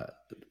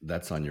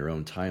 that's on your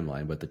own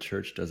timeline, but the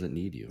church doesn't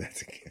need you.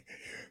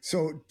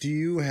 So do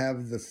you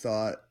have the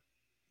thought,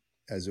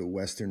 as a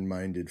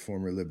Western-minded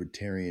former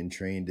libertarian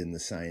trained in the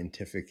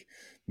scientific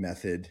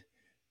method,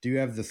 do you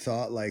have the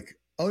thought like,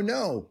 oh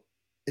no,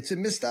 it's a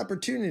missed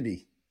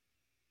opportunity?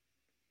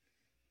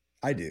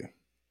 I do.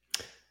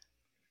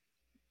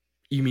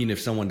 You mean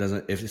if someone goes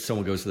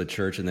to the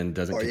church and then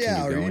doesn't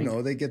continue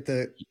going? They get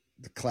the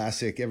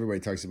classic, everybody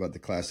talks about the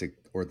classic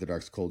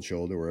Orthodox cold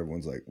shoulder where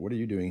everyone's like, what are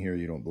you doing here?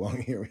 You don't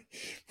belong here.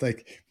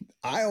 Like,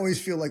 I always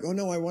feel like, oh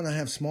no, I want to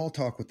have small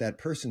talk with that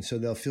person so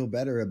they'll feel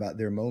better about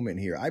their moment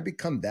here. I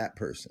become that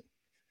person.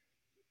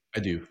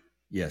 I do.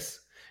 Yes.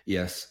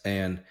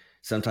 And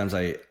sometimes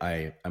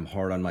I'm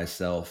hard on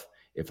myself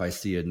if I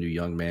see a new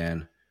young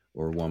man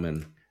or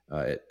woman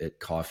at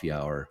coffee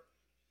hour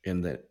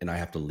and I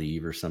have to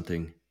leave or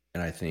something.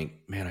 And I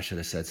think, man, I should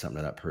have said something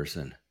to that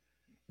person.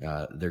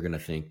 They're going to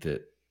think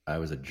that I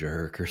was a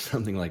jerk or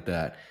something like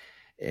that.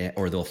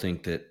 Or they'll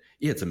think that,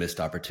 yeah, it's a missed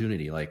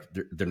opportunity. Like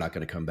they're not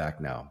going to come back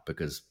now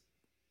because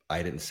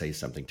I didn't say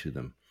something to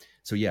them.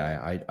 So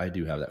yeah, I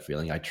do have that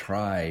feeling. I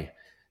try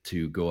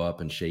to go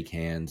up and shake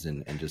hands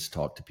and just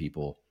talk to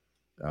people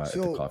at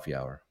the coffee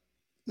hour.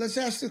 Let's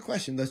ask the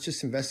question. Let's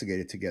just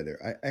investigate it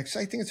together. I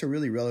think it's a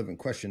really relevant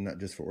question, not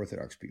just for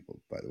Orthodox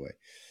people, by the way.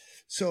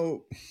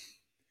 So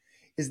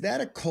is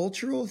that a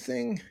cultural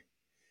thing?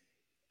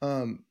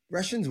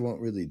 Russians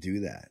won't really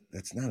do that.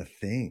 That's not a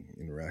thing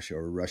in Russia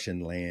or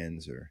Russian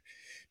lands. Or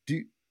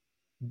do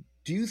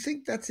do you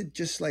think that's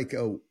just like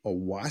a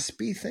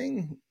waspy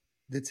thing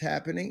that's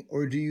happening,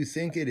 or do you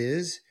think it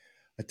is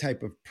a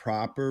type of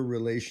proper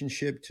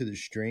relationship to the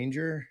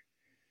stranger?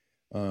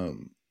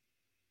 Um,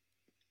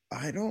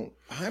 I don't.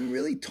 I'm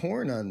really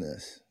torn on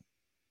this.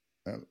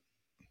 Um,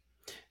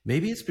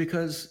 Maybe it's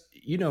because,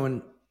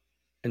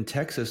 in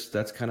Texas,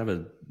 that's kind of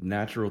a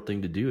natural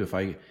thing to do.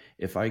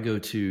 If I go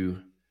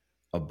to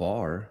a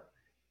bar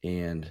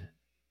and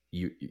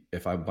you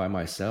if I'm by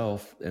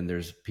myself and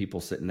there's people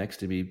sitting next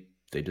to me,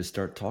 they just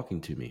start talking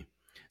to me.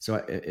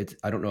 So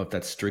I don't know if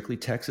that's strictly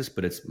Texas,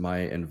 but it's my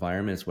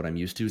environment. It's what I'm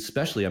used to.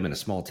 Especially, I'm in a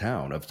small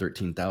town of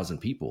 13,000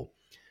 people,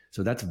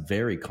 so that's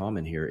very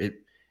common here.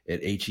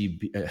 At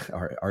HEB,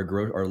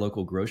 our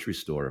local grocery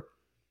store,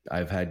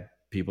 I've had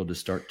people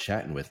just start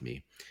chatting with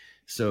me.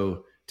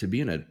 So to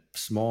be in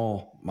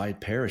my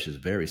parish is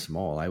very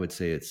small. I would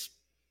say it's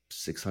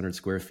 600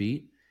 square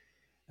feet.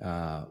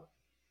 Uh,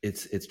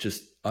 it's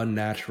just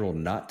unnatural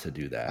not to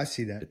do I that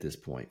see that. at this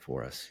point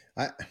for us.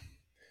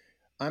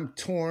 I'm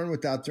torn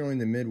without throwing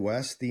the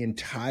Midwest, the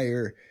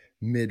entire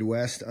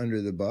Midwest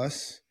under the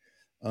bus.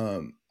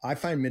 I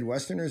find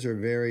Midwesterners are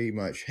very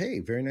much, hey,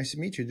 very nice to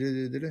meet you. Da,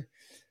 da, da, da.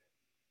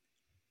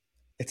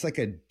 It's like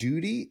a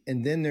duty,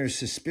 and then there's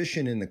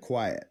suspicion in the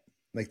quiet.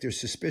 Like there's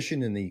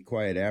suspicion in the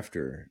quiet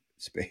after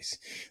space.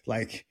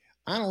 Like,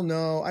 I don't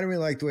know. I don't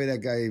really like the way that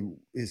guy,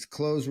 his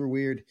clothes were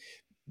weird.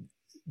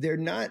 They're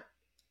not,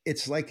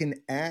 it's like an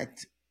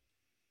act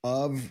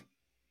of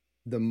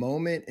the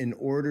moment in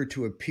order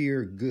to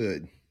appear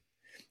good.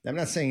 I'm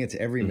not saying it's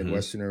every Mm-hmm.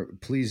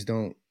 Midwesterner. Please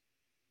don't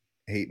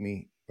hate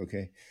me.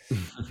 Okay.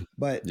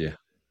 But Yeah.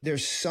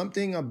 there's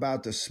something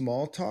about the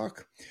small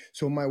talk.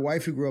 So my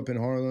wife, who grew up in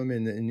Harlem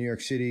and in New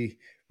York City,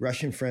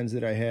 Russian friends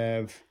that I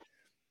have,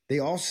 they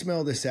all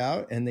smell this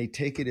out and they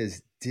take it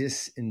as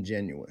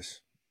disingenuous,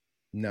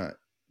 not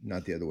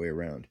not the other way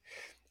around.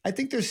 I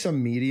think there's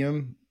some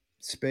medium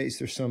space.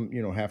 There's some,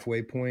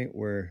 halfway point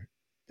where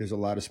there's a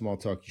lot of small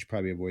talk. You should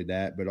probably avoid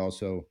that, but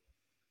also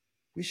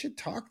we should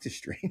talk to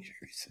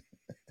strangers.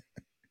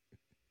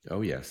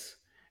 Oh yes.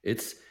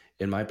 It's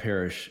in my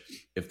parish.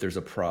 If there's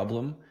a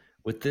problem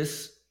with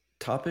this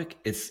topic,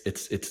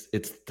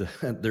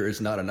 there is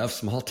not enough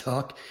small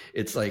talk.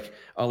 It's like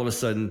all of a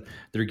sudden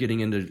they're getting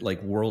into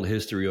like world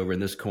history over in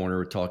this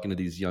corner, talking to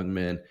these young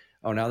men.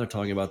 Oh, now they're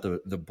talking about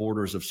the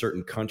borders of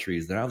certain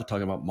countries. Now they're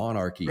talking about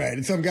monarchy. Right.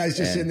 And some guys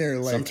just sitting And there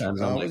like,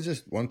 sometimes I'm oh, I like, was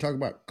just want to talk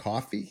about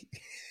coffee.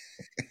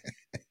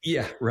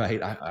 yeah,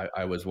 right.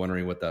 I was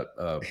wondering what that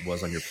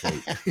was on your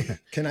plate.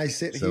 Can I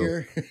sit So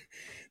here?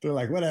 They're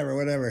like, whatever,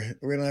 whatever.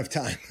 We don't have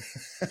time.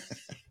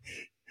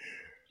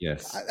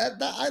 yes.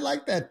 I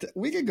like that.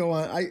 We could go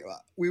on. I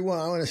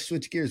want to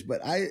switch gears, but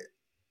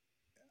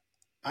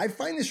I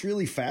find this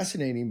really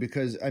fascinating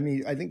because I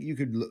mean I think you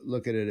could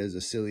look at it as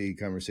a silly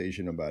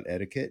conversation about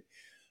etiquette,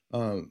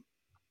 um,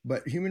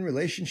 but human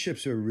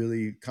relationships are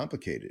really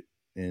complicated,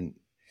 and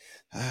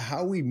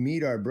how we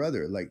meet our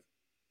brother, like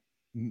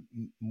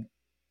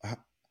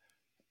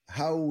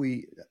how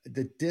we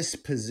the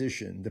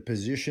disposition, the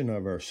position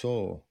of our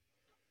soul.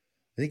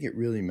 I think it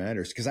really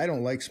matters because I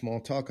don't like small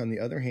talk. On the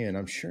other hand,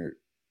 I sure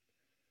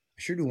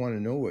do want to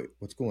know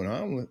what's going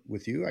on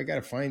with you. I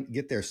got to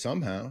get there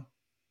somehow.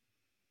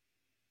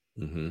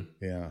 Mm-hmm.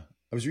 Yeah.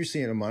 I was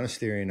recently in a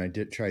monastery and I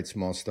tried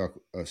small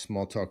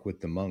talk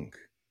with the monk.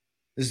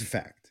 This is a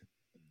fact.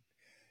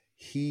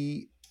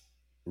 He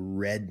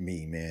read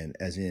me, man,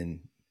 as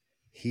in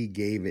he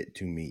gave it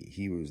to me.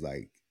 He was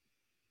like,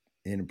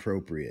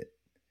 inappropriate.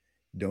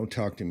 Don't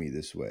talk to me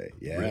this way.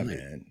 Yeah, Really,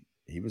 man.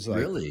 He was like,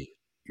 really.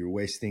 you're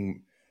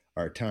wasting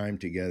our time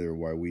together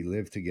while we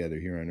live together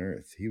here on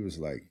earth. He was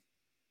like,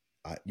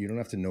 you don't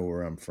have to know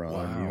where I'm from. You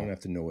don't Wow. have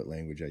to know what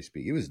language I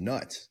speak. It was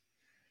nuts.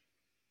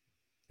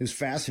 It was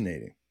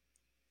fascinating.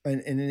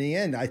 And in the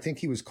end, I think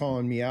he was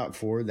calling me out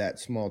for that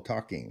small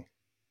talking,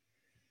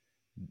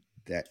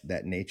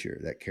 that nature,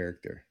 that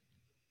character.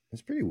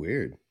 It's pretty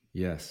weird.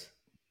 Yes.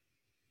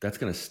 That's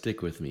going to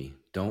stick with me.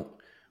 Don't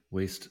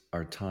waste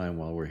our time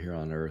while we're here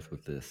on earth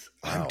with this.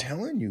 I'm Wow.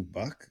 telling you,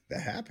 Buck,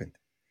 that happened.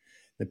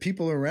 The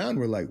people around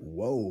were like,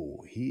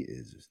 whoa, he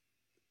is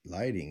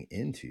lighting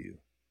into you,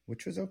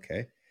 which was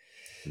okay.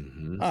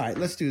 Mm-hmm. All right,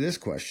 let's do this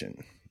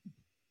question.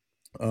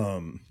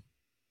 Um,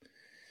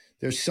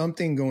 there's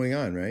something going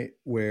on, right?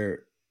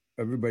 Where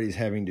everybody's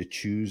having to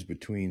choose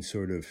between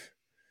sort of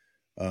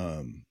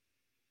um,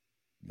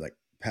 like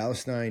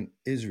Palestine,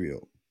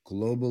 Israel,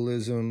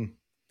 globalism,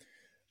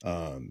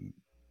 um,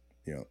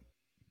 you know,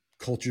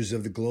 cultures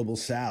of the global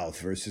South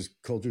versus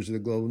cultures of the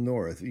global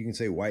North. You can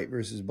say white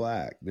versus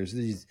black. There's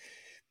these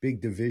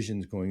big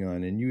divisions going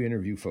on, and you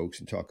interview folks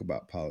and talk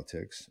about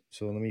politics.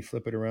 So let me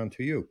flip it around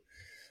to you.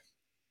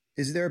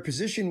 Is there a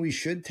position we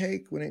should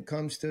take when it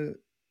comes to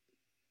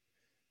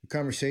the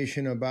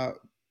conversation about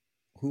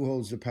who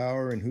holds the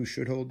power and who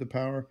should hold the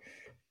power?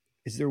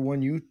 Is there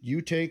one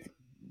you take?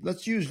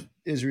 Let's use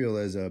Israel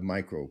as a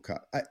micro.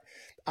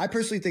 I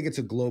personally think it's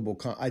a global.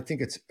 I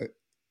think it's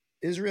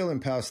Israel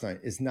and Palestine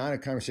is not a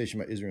conversation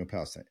about Israel and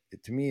Palestine.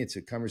 To me, it's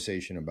a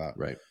conversation about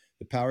Right.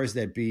 the powers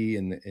that be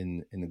in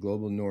the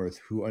global north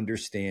who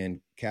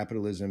understand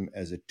capitalism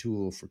as a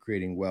tool for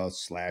creating wealth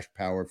 /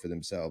 power for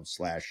themselves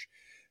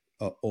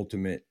 /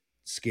 ultimate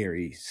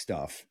scary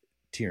stuff,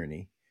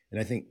 tyranny. And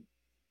I think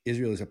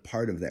Israel is a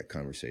part of that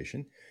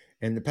conversation.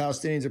 And the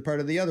Palestinians are part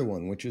of the other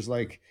one, which is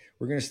like,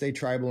 we're going to stay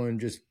tribal and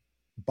just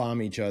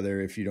bomb each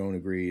other if you don't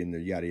agree, and the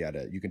yada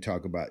yada. You can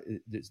talk about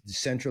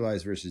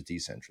decentralized versus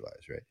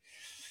decentralized,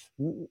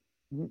 right?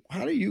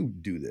 How do you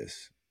do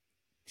this?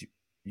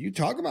 You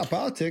talk about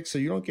politics, so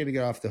you don't get to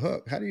get off the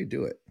hook. How do you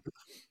do it?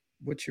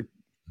 What's your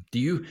Do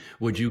you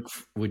would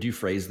you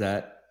phrase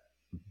that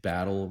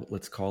battle,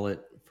 let's call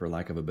it, for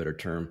lack of a better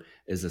term,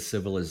 is a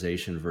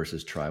civilization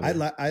versus tribal?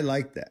 I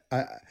like that.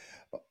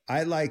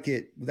 I like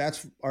it.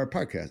 That's our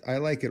podcast. I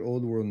like it.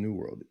 Old world, new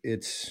world.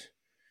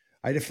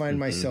 I define Mm-hmm.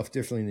 myself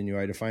differently than you.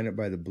 I define it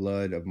by the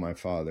blood of my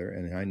father,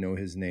 and I know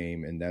his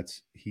name, and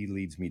he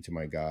leads me to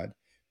my God.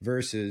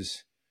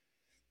 Versus,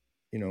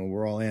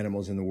 we're all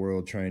animals in the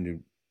world trying to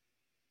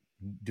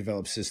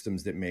develop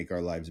systems that make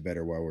our lives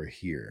better while we're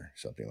here,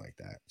 something like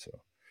that. So,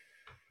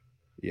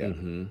 yeah,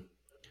 Mm-hmm.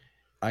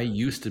 I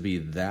used to be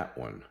that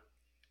one.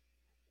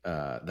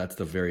 That's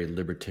the very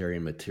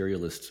libertarian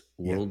materialist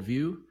yeah.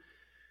 worldview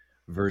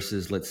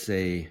versus, let's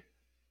say,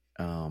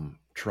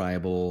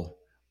 tribal,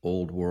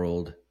 old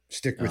world.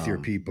 Stick with your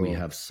We people.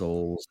 have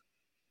souls.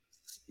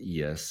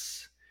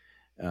 Yes.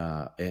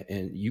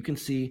 And you can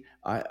see,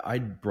 I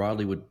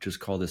broadly would just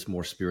call this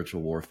more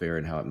spiritual warfare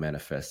and how it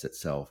manifests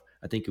itself.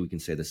 I think we can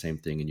say the same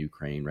thing in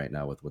Ukraine right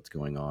now with what's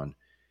going on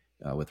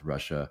with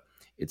Russia.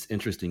 It's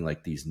interesting,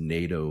 like these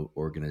NATO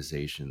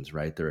organizations,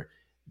 right?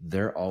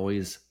 They're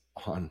always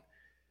on.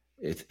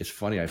 It's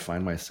funny. I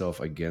find myself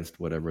against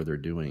whatever they're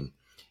doing.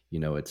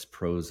 It's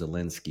pro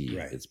Zelensky,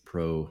 Right. it's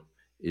pro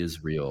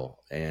Israel,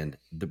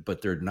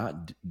 but they're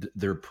not.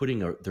 They're putting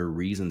their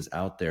reasons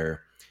out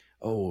there.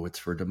 Oh, it's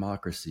for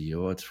democracy.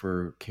 Oh, it's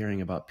for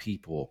caring about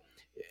people.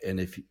 And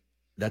if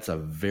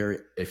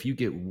you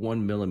get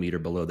 1 millimeter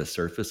below the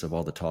surface of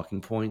all the talking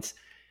points,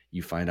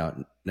 you find out,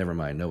 never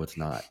mind. No, it's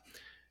not.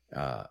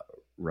 Uh,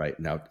 right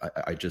now,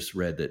 I just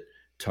read that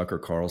Tucker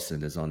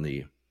Carlson is on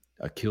the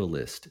a kill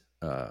list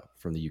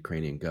from the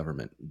Ukrainian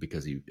government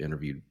because he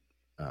interviewed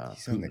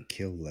He's on the Putin.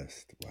 kill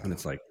list. And Wow.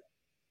 it's like,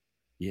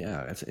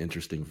 yeah, that's an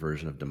interesting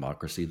version of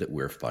democracy that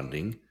we're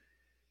funding.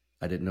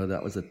 I didn't know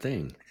that was a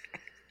thing.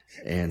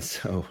 And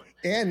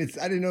And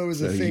I didn't know it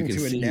was a so you thing can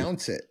to see,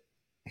 announce it.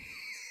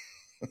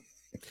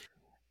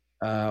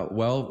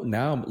 well,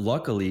 now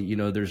luckily,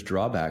 there's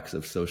drawbacks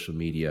of social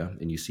media,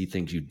 and you see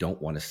things you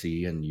don't want to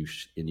see, and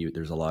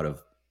there's a lot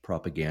of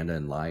propaganda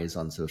and lies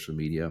on social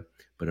media,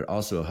 but it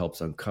also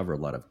helps uncover a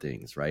lot of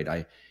things,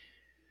 right?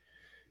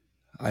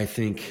 I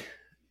think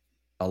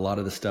a lot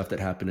of the stuff that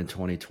happened in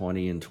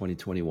 2020 and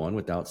 2021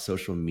 without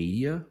social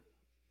media,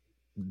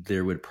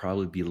 there would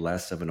probably be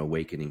less of an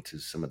awakening to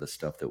some of the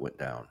stuff that went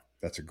down.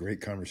 That's a great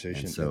And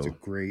conversation. so,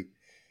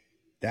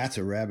 That's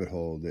a rabbit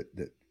hole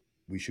that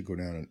we should go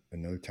down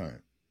another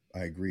time. I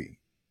agree.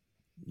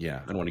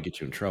 yeah, I don't want to get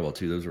you in trouble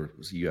too.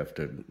 You have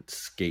to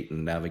skate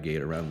and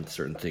navigate around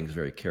certain things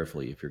very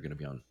carefully if you're going to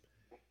be on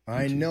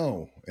I YouTube.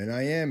 know, and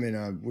I am,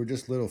 and we're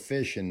just little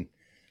fish. And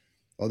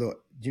although,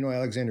 do you know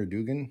Alexander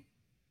Dugan?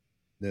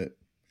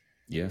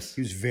 Yes.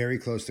 He was very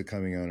close to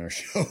coming on our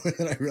show,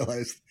 and I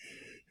realized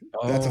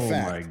that's a Oh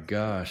my fact.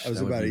 gosh, I was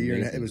that would about be a year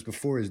and a half. It amazing. was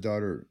before his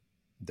daughter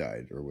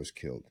died or was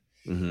killed.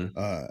 Mm-hmm.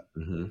 Uh,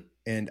 Mm-hmm.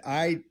 and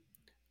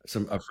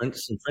Some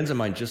friends of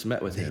mine just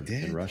met with they him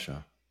in did.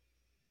 Russia.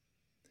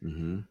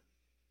 Mm-hmm.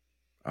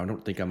 I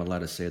don't think I'm allowed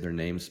to say their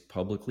names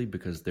publicly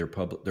because they're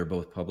public. They're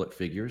both public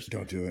figures.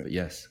 Don't do it. But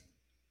yes,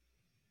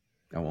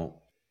 I won't.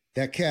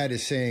 That cat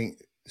is saying.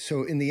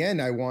 So in the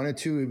end, I wanted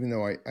to, even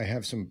though I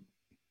have some.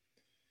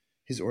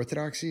 His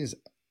orthodoxy is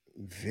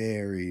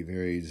very,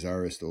 very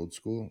czarist old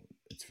school.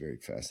 It's very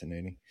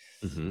fascinating,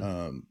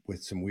 Mm-hmm.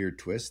 with some weird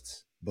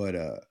twists. But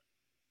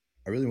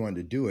I really wanted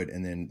to do it,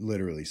 and then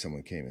literally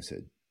someone came and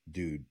said,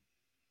 "Dude,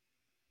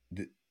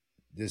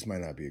 this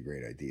might not be a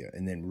great idea."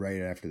 And then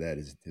right after that,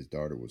 his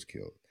daughter was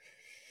killed,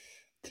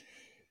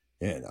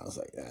 and I was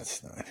like,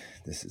 "That's not.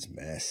 This is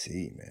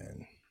messy,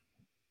 man."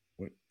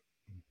 What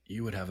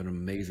You would have an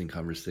amazing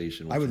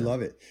conversation I with would him.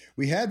 love it.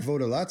 We had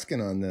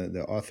Vodolatskin on,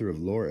 the author of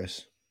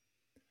Loris.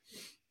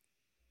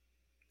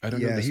 I don't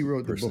know Yeah, this he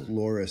wrote the book person.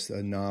 Loris,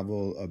 a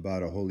novel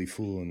about a holy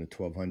fool in the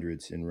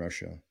 1200s in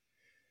Russia.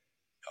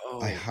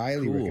 I Oh,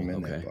 highly cool.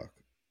 recommend that Okay. book.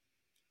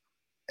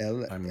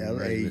 L I'm L A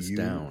writing this U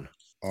down.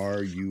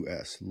 R U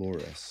S,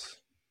 Loris.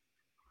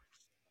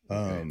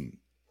 Okay. Um,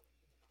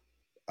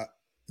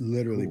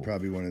 Literally Cool.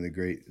 probably one of the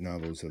great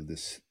novels of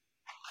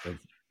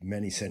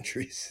many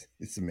centuries.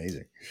 It's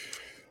amazing.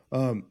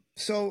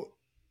 So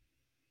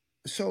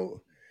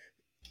so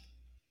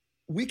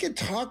we could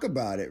talk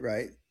about it,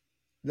 right?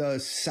 The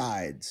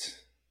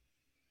sides,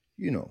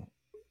 you know,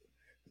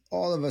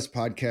 all of us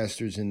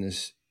podcasters in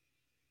this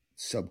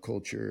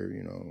subculture,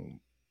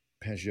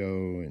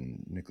 Peugeot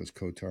and Nicholas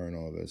Kotar and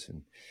all of us,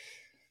 and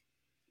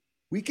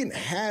we can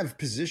have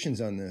positions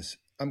on this.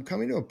 I'm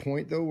coming to a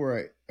point though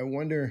where I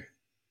wonder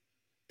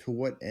to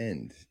what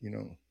end,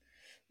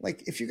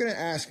 like if you're going to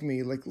ask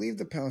me, like, leave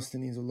the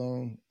Palestinians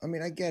alone. I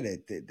mean, I get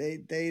it.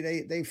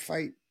 They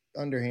fight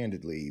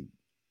underhandedly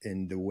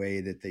in the way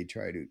that they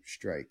try to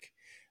strike.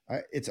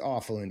 It's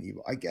awful and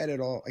evil. I get it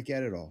all. I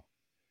get it all.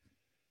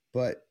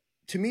 But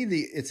to me,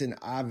 it's an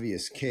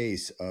obvious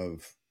case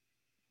of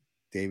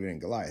David and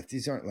Goliath.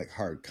 These aren't like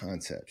hard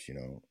concepts,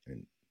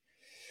 And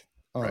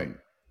Right.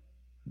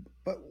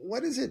 But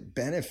what does it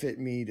benefit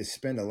me to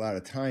spend a lot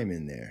of time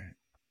in there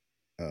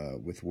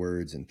with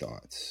words and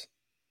thoughts?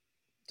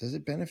 Does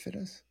it benefit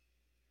us?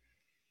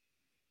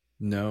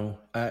 No,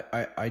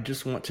 I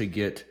just want to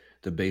get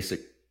the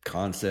basic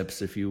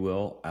concepts, if you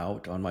will,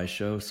 out on my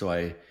show.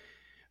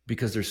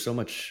 Because there's so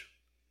much,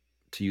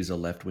 to use a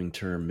left-wing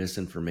term,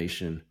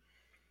 misinformation,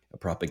 a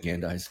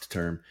propagandized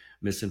term,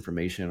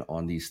 misinformation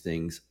on these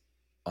things,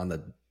 on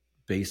the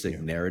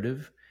basic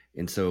narrative.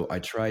 And so I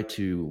try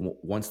to,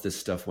 once this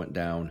stuff went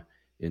down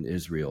in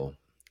Israel,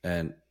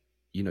 and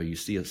you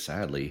see it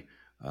sadly,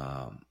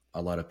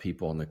 a lot of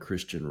people on the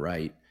Christian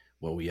right,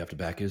 well, we have to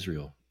back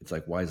Israel. It's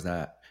like, why is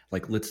that?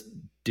 Like, let's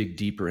dig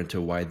deeper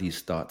into why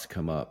these thoughts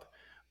come up.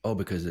 Oh,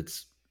 because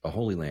it's a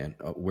holy land.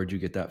 Where'd you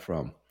get that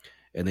from?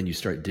 And then you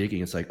start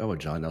digging. It's like, oh,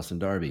 John Nelson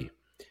Darby.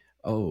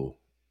 Oh,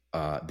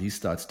 these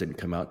thoughts didn't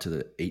come out to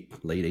the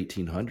late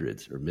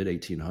 1800s or mid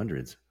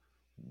 1800s.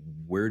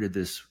 Where did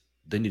this?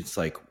 Then it's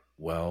like,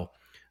 well,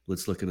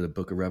 let's look into the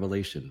Book of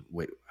Revelation.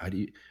 Wait, how do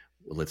you?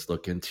 Well, let's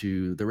look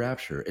into the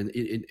rapture, and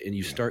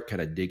you start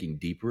kind of digging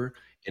deeper,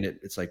 and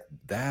it's like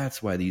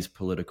that's why these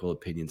political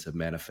opinions have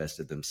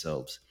manifested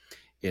themselves,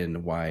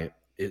 and why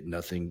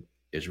nothing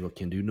Israel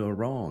can do no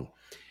wrong,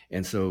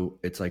 and so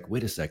it's like,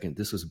 wait a second,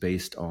 this was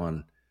based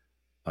on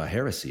a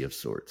heresy of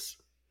sorts.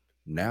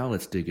 Now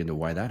let's dig into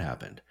why that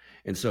happened,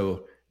 and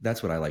so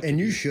that's what I like. And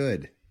to you do.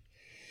 should,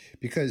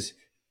 because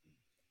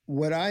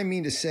what I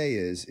mean to say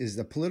is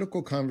the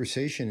political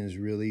conversation is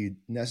really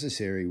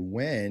necessary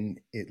when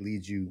it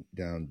leads you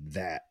down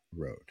that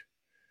road.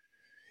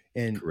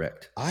 And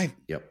Correct. I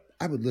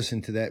would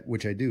listen to that,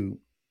 which I do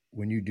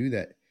when you do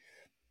that.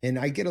 And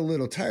I get a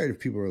little tired if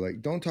people are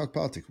like, don't talk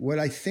politics. What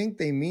I think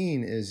they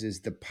mean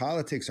is the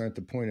politics aren't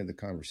the point of the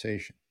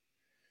conversation.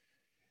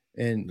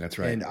 And that's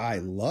right. And I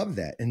love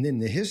that. And then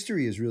the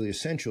history is really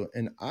essential.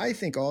 And I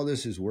think all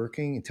this is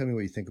working. And tell me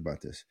what you think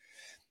about this.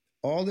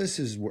 All of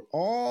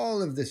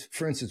this,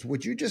 for instance,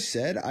 what you just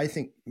said, I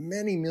think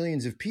many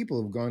millions of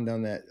people have gone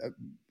down that,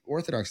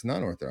 Orthodox,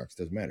 non-Orthodox,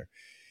 doesn't matter.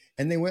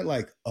 And they went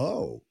like,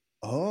 oh,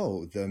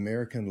 the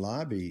American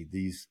lobby,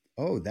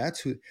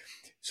 that's who.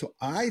 So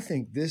I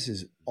think this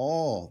is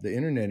all, the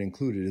internet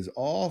included, is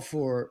all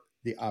for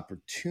the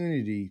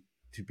opportunity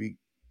to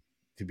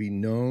be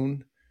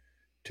known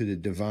to the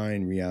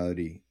divine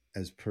reality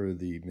as per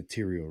the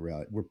material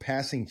reality. We're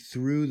passing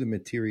through the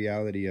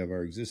materiality of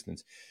our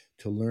existence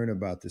to learn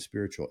about the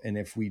spiritual. And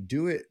if we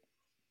do it,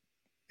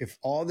 if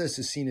all this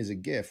is seen as a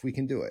gift, we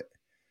can do it.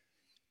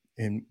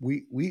 And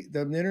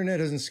the internet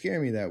doesn't scare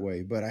me that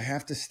way, but I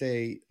have to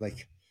stay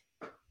like,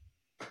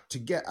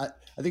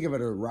 I think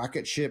about a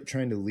rocket ship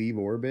trying to leave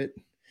orbit.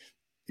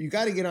 You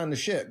got to get on the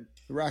ship,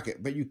 the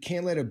rocket, but you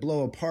can't let it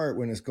blow apart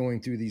when it's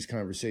going through these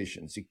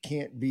conversations. It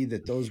can't be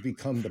that those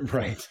become the point.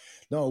 Right.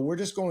 No, we're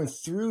just going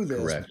through this.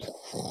 Correct.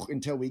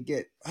 Until we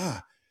get,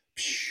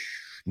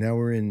 now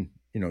we're in,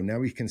 now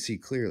we can see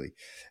clearly.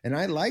 And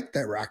I like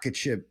that rocket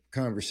ship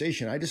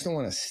conversation. I just don't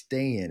want to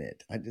stay in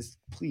it.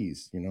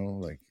 Please,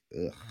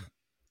 ugh.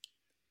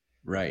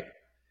 Right.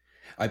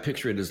 I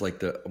picture it as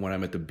like when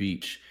I'm at the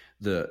beach,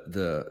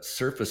 the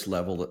surface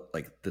level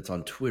that's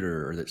on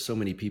Twitter, or that so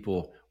many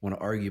people want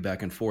to argue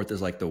back and forth,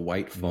 is like the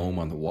white foam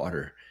on the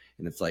water.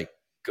 And it's like,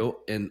 go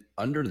and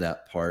under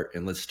that part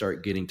and let's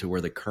start getting to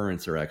where the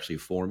currents are actually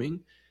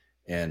forming.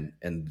 And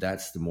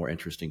that's the more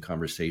interesting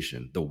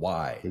conversation. The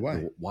why.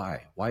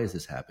 Why is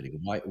this happening?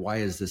 Why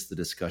is this the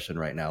discussion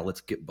right now?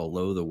 Let's get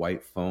below the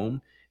white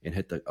foam and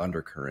hit the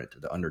undercurrent,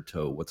 the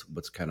undertow.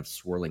 What's kind of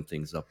swirling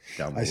things up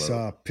down below. I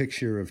saw a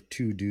picture of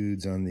two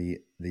dudes on the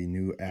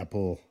new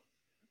Apple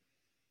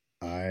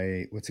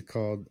what's it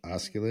called?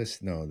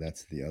 Oculus? No,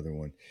 that's the other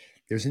one.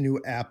 There's a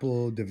new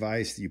Apple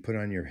device that you put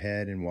on your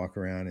head and walk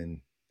around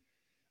and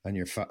on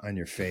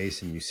your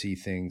face, and you see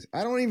things.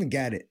 I don't even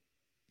get it.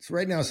 So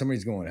right now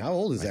somebody's going, how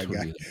old is that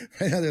guy?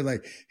 Right now they're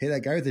like, hey,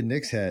 that guy with the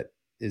Knicks hat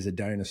is a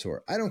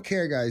dinosaur. I don't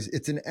care, guys.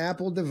 It's an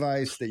Apple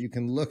device that you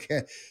can look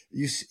at.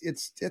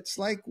 It's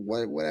like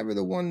whatever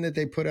the one that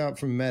they put out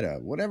from Meta,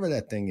 whatever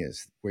that thing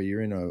is, where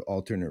you're in an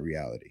alternate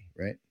reality,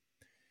 right?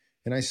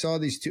 And I saw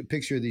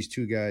picture of these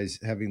two guys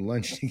having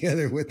lunch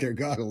together with their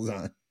goggles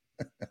on.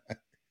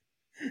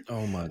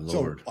 Oh my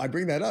Lord. So I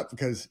bring that up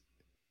because,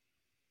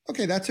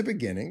 okay, that's a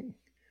beginning.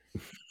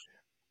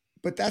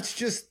 But that's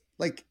just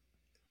like,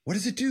 what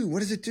does it do? What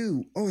does it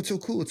do? Oh, it's so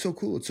cool. It's so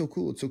cool. It's so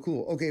cool. It's so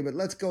cool. Okay, but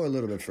let's go a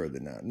little bit further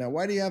now. Now,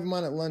 why do you have them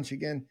on at lunch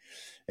again?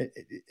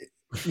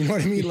 You know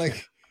what I mean?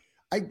 Like,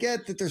 I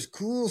get that there's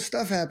cool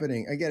stuff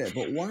happening. I get it.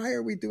 But why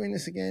are we doing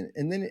this again?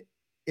 And then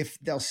if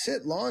they'll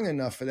sit long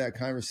enough for that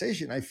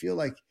conversation, I feel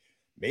like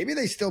maybe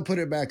they still put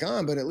it back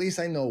on, but at least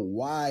I know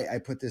why I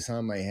put this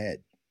on my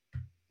head.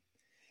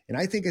 And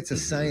I think it's a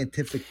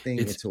scientific thing.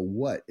 It's a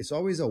what. It's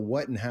always a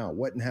what and how,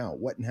 what and how,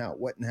 what and how,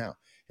 what and how.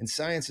 And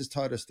science has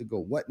taught us to go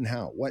what and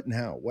how, what and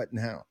how, what and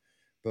how.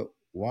 But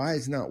why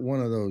is not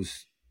one of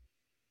those,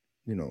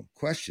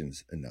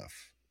 questions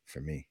enough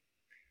for me?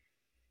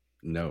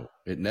 No,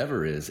 it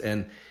never is.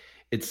 And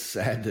it's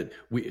sad that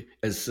we,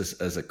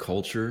 as a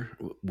culture,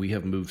 we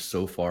have moved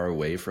so far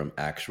away from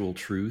actual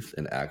truth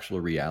and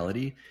actual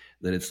reality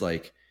that it's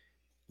like,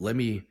 let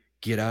me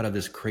get out of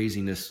this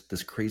craziness,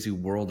 this crazy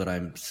world that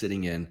I'm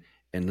sitting in,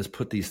 and let's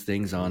put these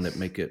things on that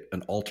make it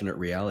an alternate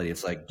reality.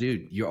 It's like,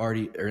 dude, you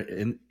already are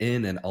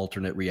in an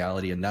alternate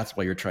reality, and that's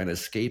why you're trying to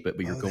escape it,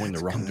 but you're going the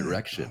wrong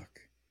direction. Buck.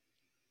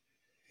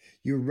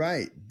 You're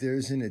right.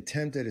 There's an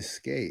attempt at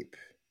escape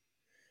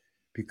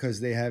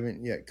because they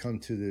haven't yet come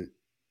to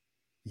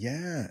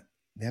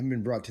they haven't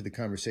been brought to the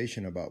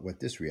conversation about what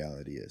this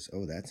reality is.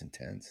 Oh, that's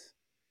intense.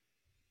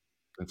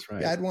 That's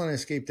right. Yeah, I'd want to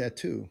escape that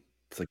too.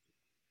 It's like,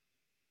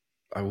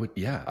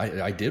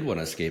 I did want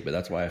to escape it.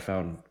 That's why I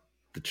found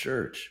the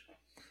church.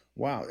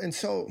 Wow. And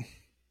so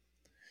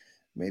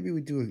maybe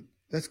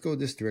let's go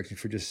this direction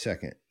for just a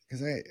second.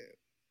 Because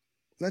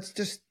let's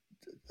just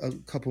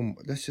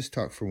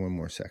talk for one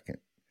more second.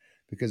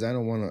 Because I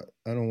don't want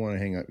to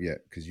hang up yet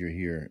because you're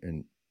here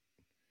and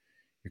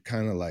you're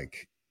kind of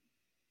like,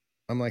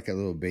 I'm like a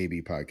little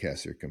baby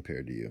podcaster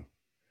compared to you.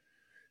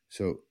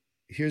 So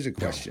here's a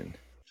question.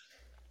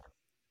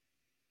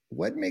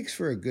 What makes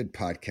for a good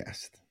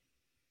podcast?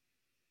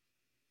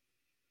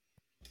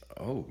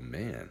 Oh,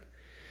 man.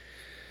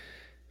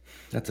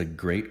 That's a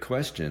great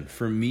question.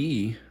 For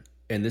me,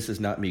 and this is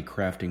not me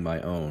crafting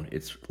my own,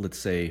 let's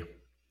say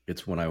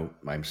it's when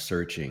I'm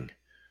searching.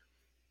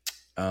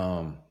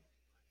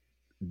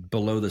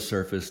 Below the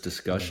surface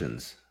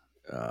discussions,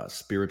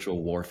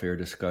 spiritual warfare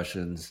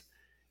discussions.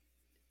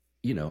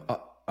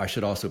 I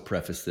should also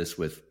preface this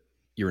with,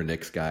 you're a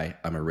Knicks guy,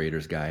 I'm a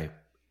Raiders guy.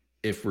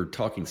 If we're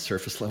talking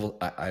surface level,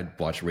 I'd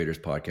watch Raiders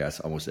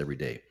podcasts almost every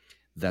day.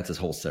 That's a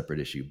whole separate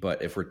issue.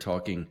 But if we're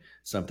talking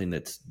something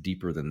that's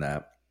deeper than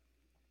that,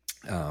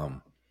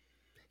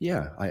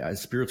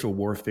 spiritual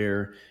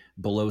warfare,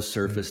 below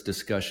surface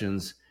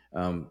discussions,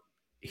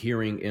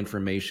 hearing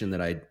information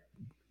that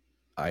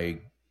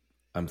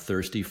I'm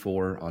thirsty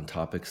for on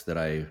topics that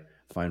I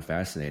find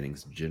fascinating.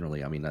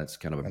 Generally, I mean, that's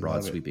kind of a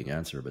broad sweeping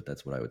answer, but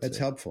that's what I would say. That's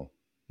helpful.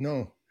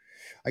 No,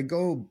 I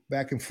go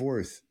back and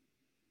forth.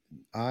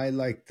 I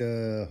like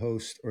the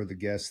host or the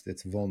guest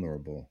that's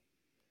vulnerable.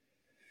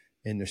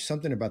 And there's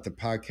something about the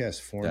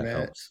podcast format. That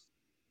helps.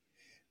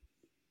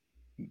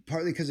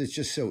 Partly because it's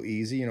just so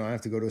easy. I don't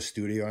have to go to a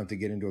studio. I have to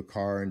get into a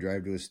car and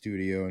drive to a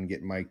studio and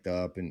get mic'd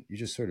up, and you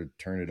just sort of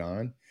turn it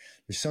on.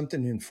 There's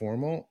something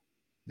informal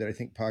that I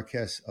think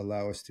podcasts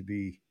allow us to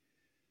be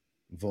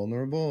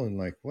vulnerable and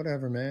like,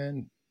 whatever,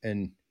 man.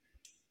 And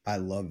I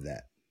love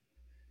that.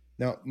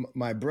 Now,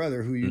 my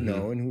brother, who you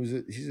know,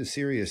 and he's a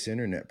serious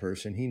internet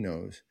person, he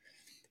knows,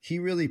 he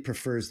really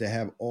prefers to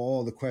have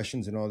all the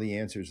questions and all the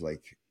answers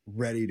like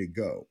ready to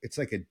go. It's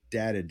like a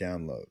data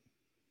download.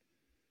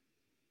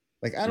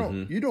 Like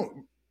you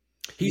don't.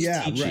 He's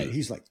teaching. Right.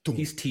 He's like,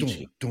 he's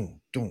teaching.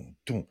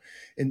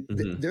 And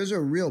there's a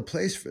real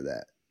place for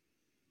that.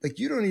 Like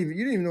you didn't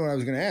even know what I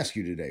was going to ask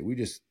you today.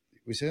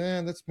 We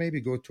said, let's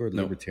maybe go toward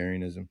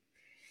libertarianism.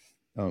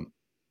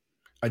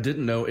 I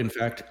didn't know. In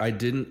fact, I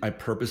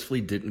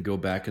purposefully didn't go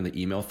back in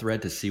the email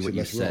thread to see what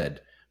you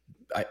said.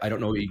 I don't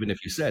know even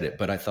if you said it,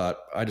 but I thought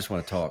I just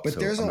want to talk. But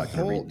there's a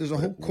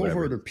whole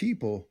cohort of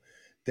people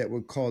that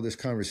would call this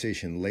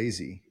conversation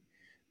lazy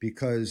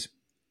because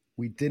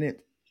we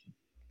didn't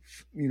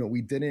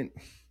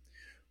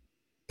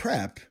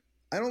prep.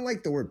 I don't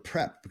like the word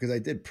prep because I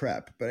did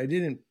prep, but I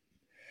didn't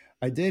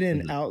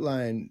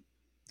outline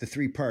the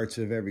three parts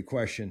of every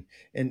question.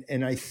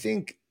 And I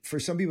think for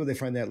some people, they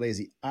find that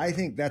lazy. I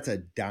think that's a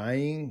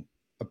dying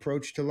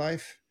approach to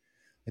life.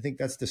 I think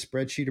that's the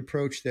spreadsheet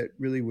approach that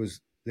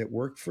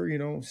worked for,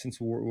 since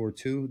World War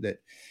II, that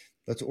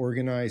let's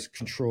organize,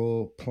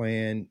 control,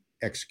 plan,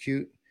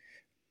 execute.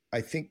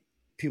 I think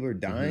people are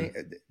dying.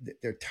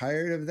 They're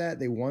tired of that.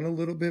 They want a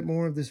little bit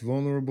more of this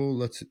vulnerable,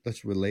 let's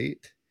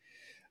relate.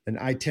 And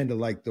I tend to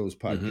like those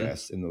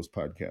podcasts and those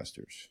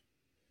podcasters.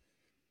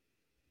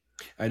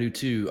 I do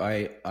too.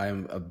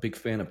 I'm a big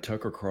fan of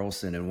Tucker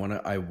Carlson, and when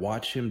I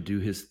watch him do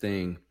his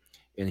thing,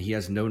 and he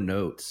has no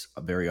notes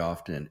very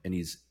often, and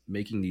he's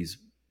making these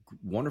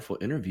wonderful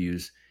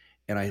interviews,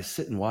 and I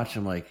sit and watch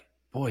him like,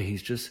 boy,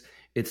 he's just,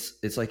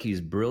 it's like he's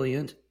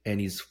brilliant and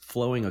he's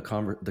flowing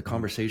the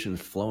conversation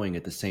is flowing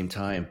at the same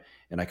time.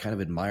 And I kind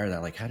of admire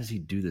that. Like, how does he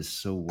do this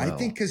so well? I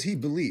think because he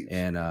believes.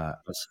 And I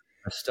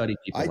study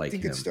people like him. I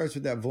think it starts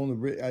with that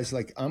vulnerability. I was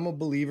like, I'm a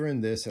believer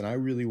in this and I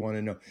really want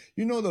to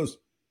know. Those,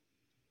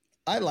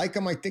 I like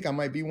them. I think I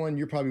might be one.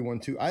 You're probably one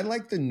too. I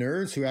like the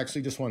nerds who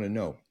actually just want to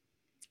know.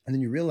 And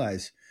then you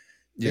realize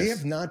they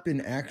have not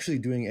been actually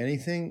doing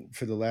anything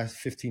for the last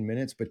 15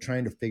 minutes, but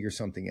trying to figure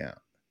something out.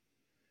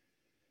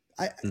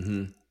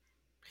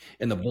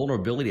 And the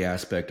vulnerability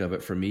aspect of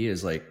it for me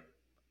is like,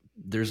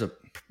 there's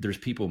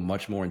people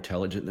much more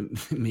intelligent than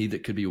me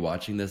that could be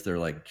watching this. They're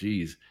like,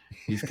 geez,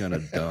 he's kind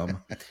of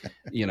dumb.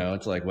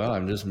 It's like, well,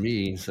 I'm just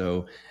me.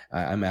 So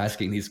I'm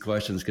asking these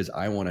questions because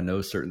I want to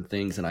know certain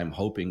things. And I'm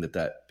hoping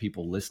that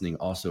people listening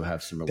also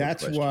have similar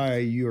That's questions. why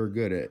you're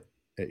good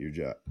at your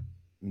job.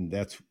 And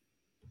that's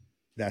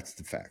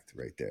the fact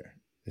right there.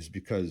 It's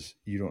because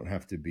you don't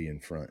have to be in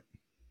front.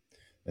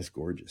 That's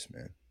gorgeous,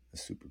 man.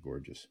 That's super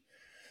gorgeous.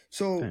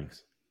 So,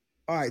 Thanks.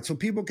 All right. So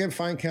people can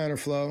find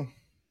Counterflow.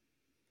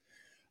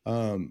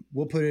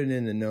 We'll put it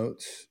in the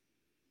notes.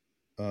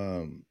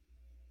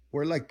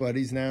 We're like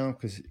buddies now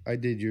because I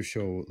did your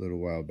show a little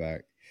while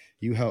back.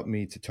 You helped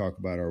me to talk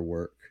about our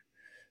work.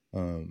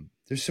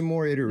 There's some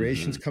more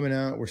iterations coming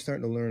out. We're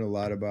starting to learn a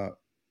lot about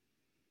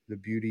the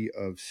beauty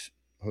of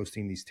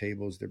hosting these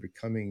tables. They're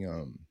becoming,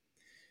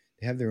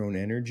 they have their own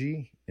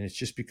energy, and it's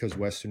just because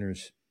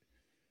Westerners,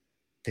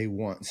 they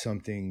want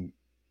something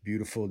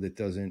beautiful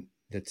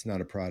that's not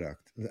a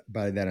product.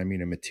 By that I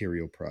mean a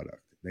material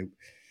product.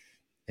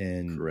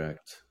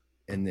 Correct.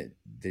 And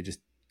they just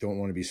don't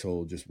want to be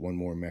sold just one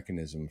more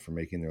mechanism for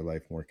making their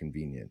life more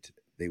convenient.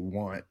 They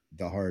want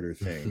the harder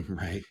thing.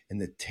 Right.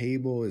 And the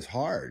table is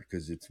hard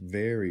because it's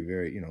very,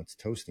 very, it's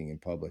toasting in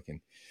public.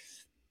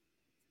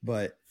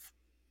 But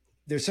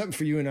there's something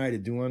for you and I to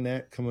do on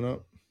that coming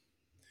up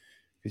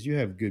because you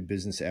have good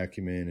business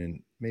acumen,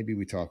 and maybe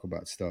we talk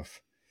about stuff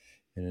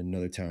in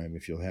another time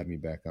if you'll have me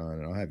back on,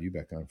 and I'll have you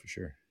back on for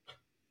sure.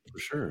 For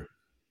sure.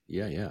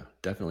 Yeah,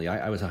 definitely.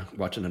 I was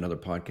watching another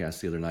podcast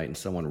the other night, and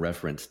someone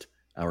referenced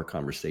our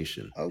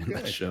conversation in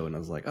that show, and I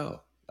was like, "Oh,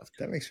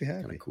 that makes me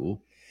happy." Kind of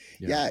cool.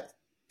 Yeah,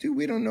 dude,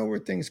 we don't know where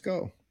things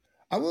go.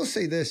 I will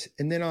say this,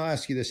 and then I'll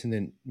ask you this, and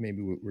then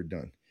maybe we're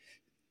done.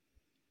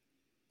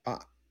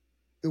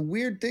 The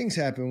weird things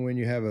happen when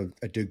you have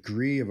a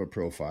degree of a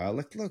profile.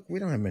 Like, look, we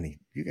don't have many.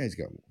 You guys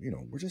got,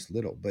 we're just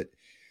little, but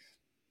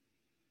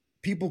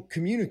people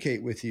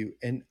communicate with you,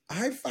 and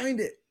I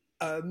find it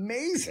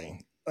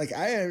amazing. Like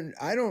I'm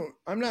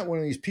not one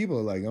of these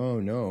people like, oh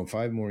no,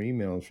 5 more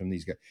emails from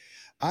these guys.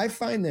 I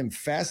find them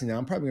fascinating.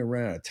 I'm probably gonna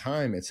run out of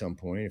time at some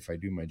point if I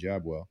do my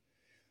job well.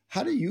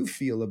 How do you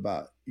feel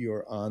about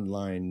your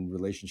online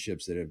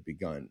relationships that have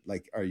begun?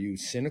 Like, are you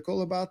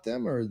cynical about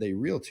them, or are they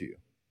real to you?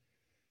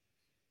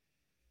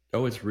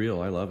 Oh, it's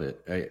real. I love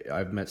it.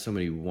 I've met so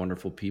many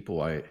wonderful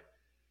people. I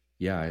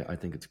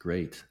think it's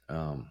great.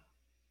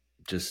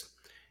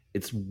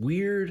 It's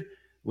weird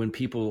when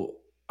people,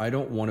 I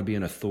don't want to be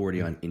an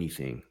authority on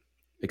anything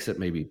except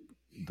maybe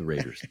the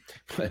Raiders,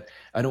 but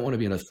I don't want to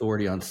be an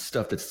authority on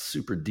stuff that's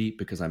super deep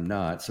because I'm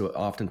not. So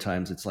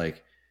oftentimes it's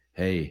like,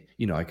 hey,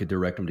 I could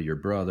direct them to your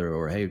brother,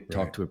 or hey,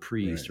 talk to a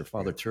priest or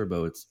Father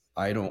Turbo.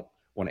 I don't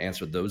want to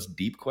answer those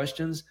deep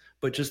questions,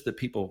 but just that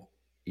people,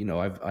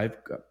 I've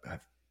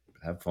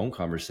have phone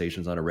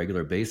conversations on a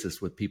regular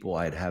basis with people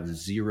I'd have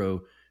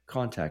zero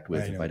contact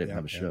with if I didn't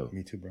have a show.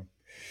 Me too, bro.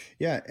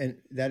 Yeah, and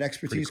that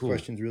expertise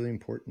question is really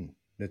important.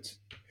 Let's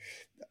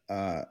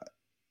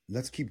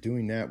keep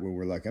doing that where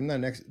we're like, I'm not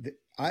an expert.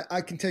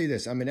 I can tell you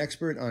this. I'm an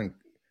expert on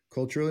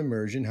cultural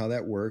immersion, how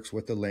that works,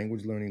 what the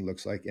language learning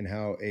looks like, and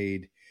how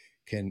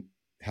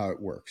how it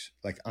works,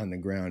 like on the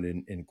ground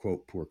in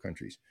quote, poor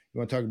countries. You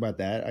want to talk about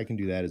that? I can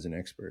do that as an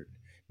expert.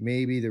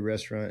 Maybe the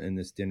restaurant and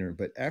this dinner.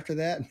 But after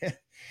that, man,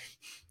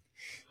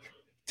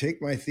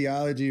 take my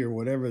theology or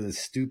whatever the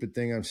stupid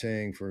thing I'm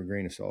saying for a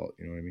grain of salt.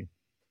 You know what I mean?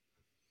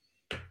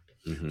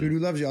 Mm-hmm. Dude, who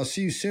loves you? I'll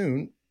see you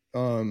soon.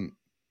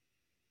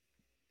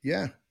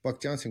 Yeah,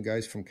 Buck Johnson,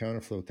 guys from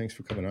Counterflow. Thanks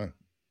for coming on.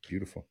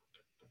 Beautiful.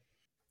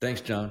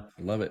 Thanks, John.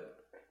 I love it.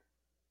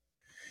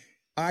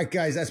 All right,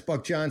 guys, that's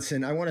Buck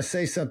Johnson. I want to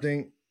say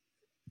something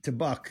to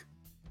Buck.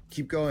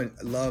 Keep going.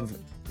 I love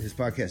his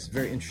podcast. It's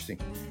very interesting.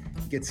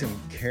 Get some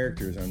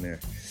characters on there.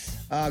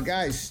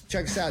 Guys,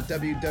 check us out,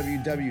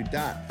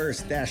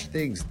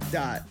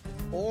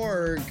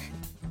 www.earth-things.org.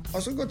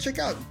 Also, go check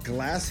out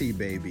Glassy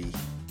Baby.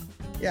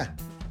 Yeah,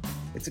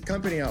 it's a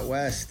company out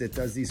west that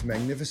does these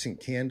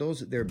magnificent candles.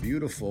 They're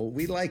beautiful.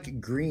 We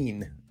like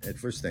green at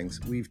First Things.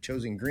 We've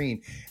chosen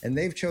green, and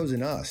they've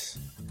chosen us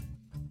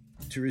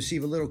to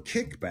receive a little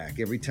kickback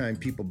every time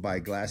people buy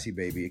Glassy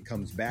Baby. It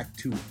comes back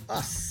to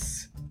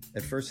us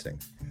at First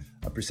Things,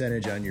 a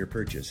percentage on your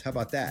purchase. How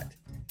about that?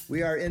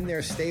 We are in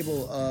their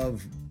stable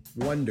of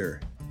wonder.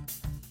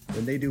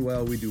 When they do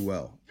well, we do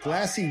well.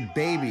 Glassy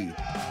Baby.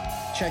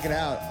 Check it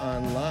out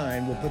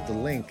online. We'll put the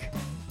link.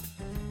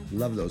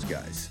 Love those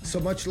guys.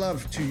 So much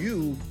love to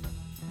you.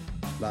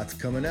 Lots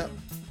coming up.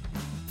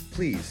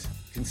 Please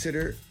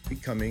consider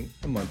becoming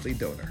a monthly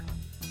donor.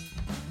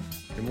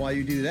 And while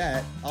you do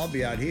that, I'll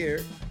be out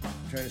here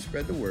trying to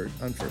spread the word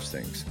on First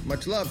Things.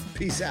 Much love.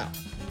 Peace out.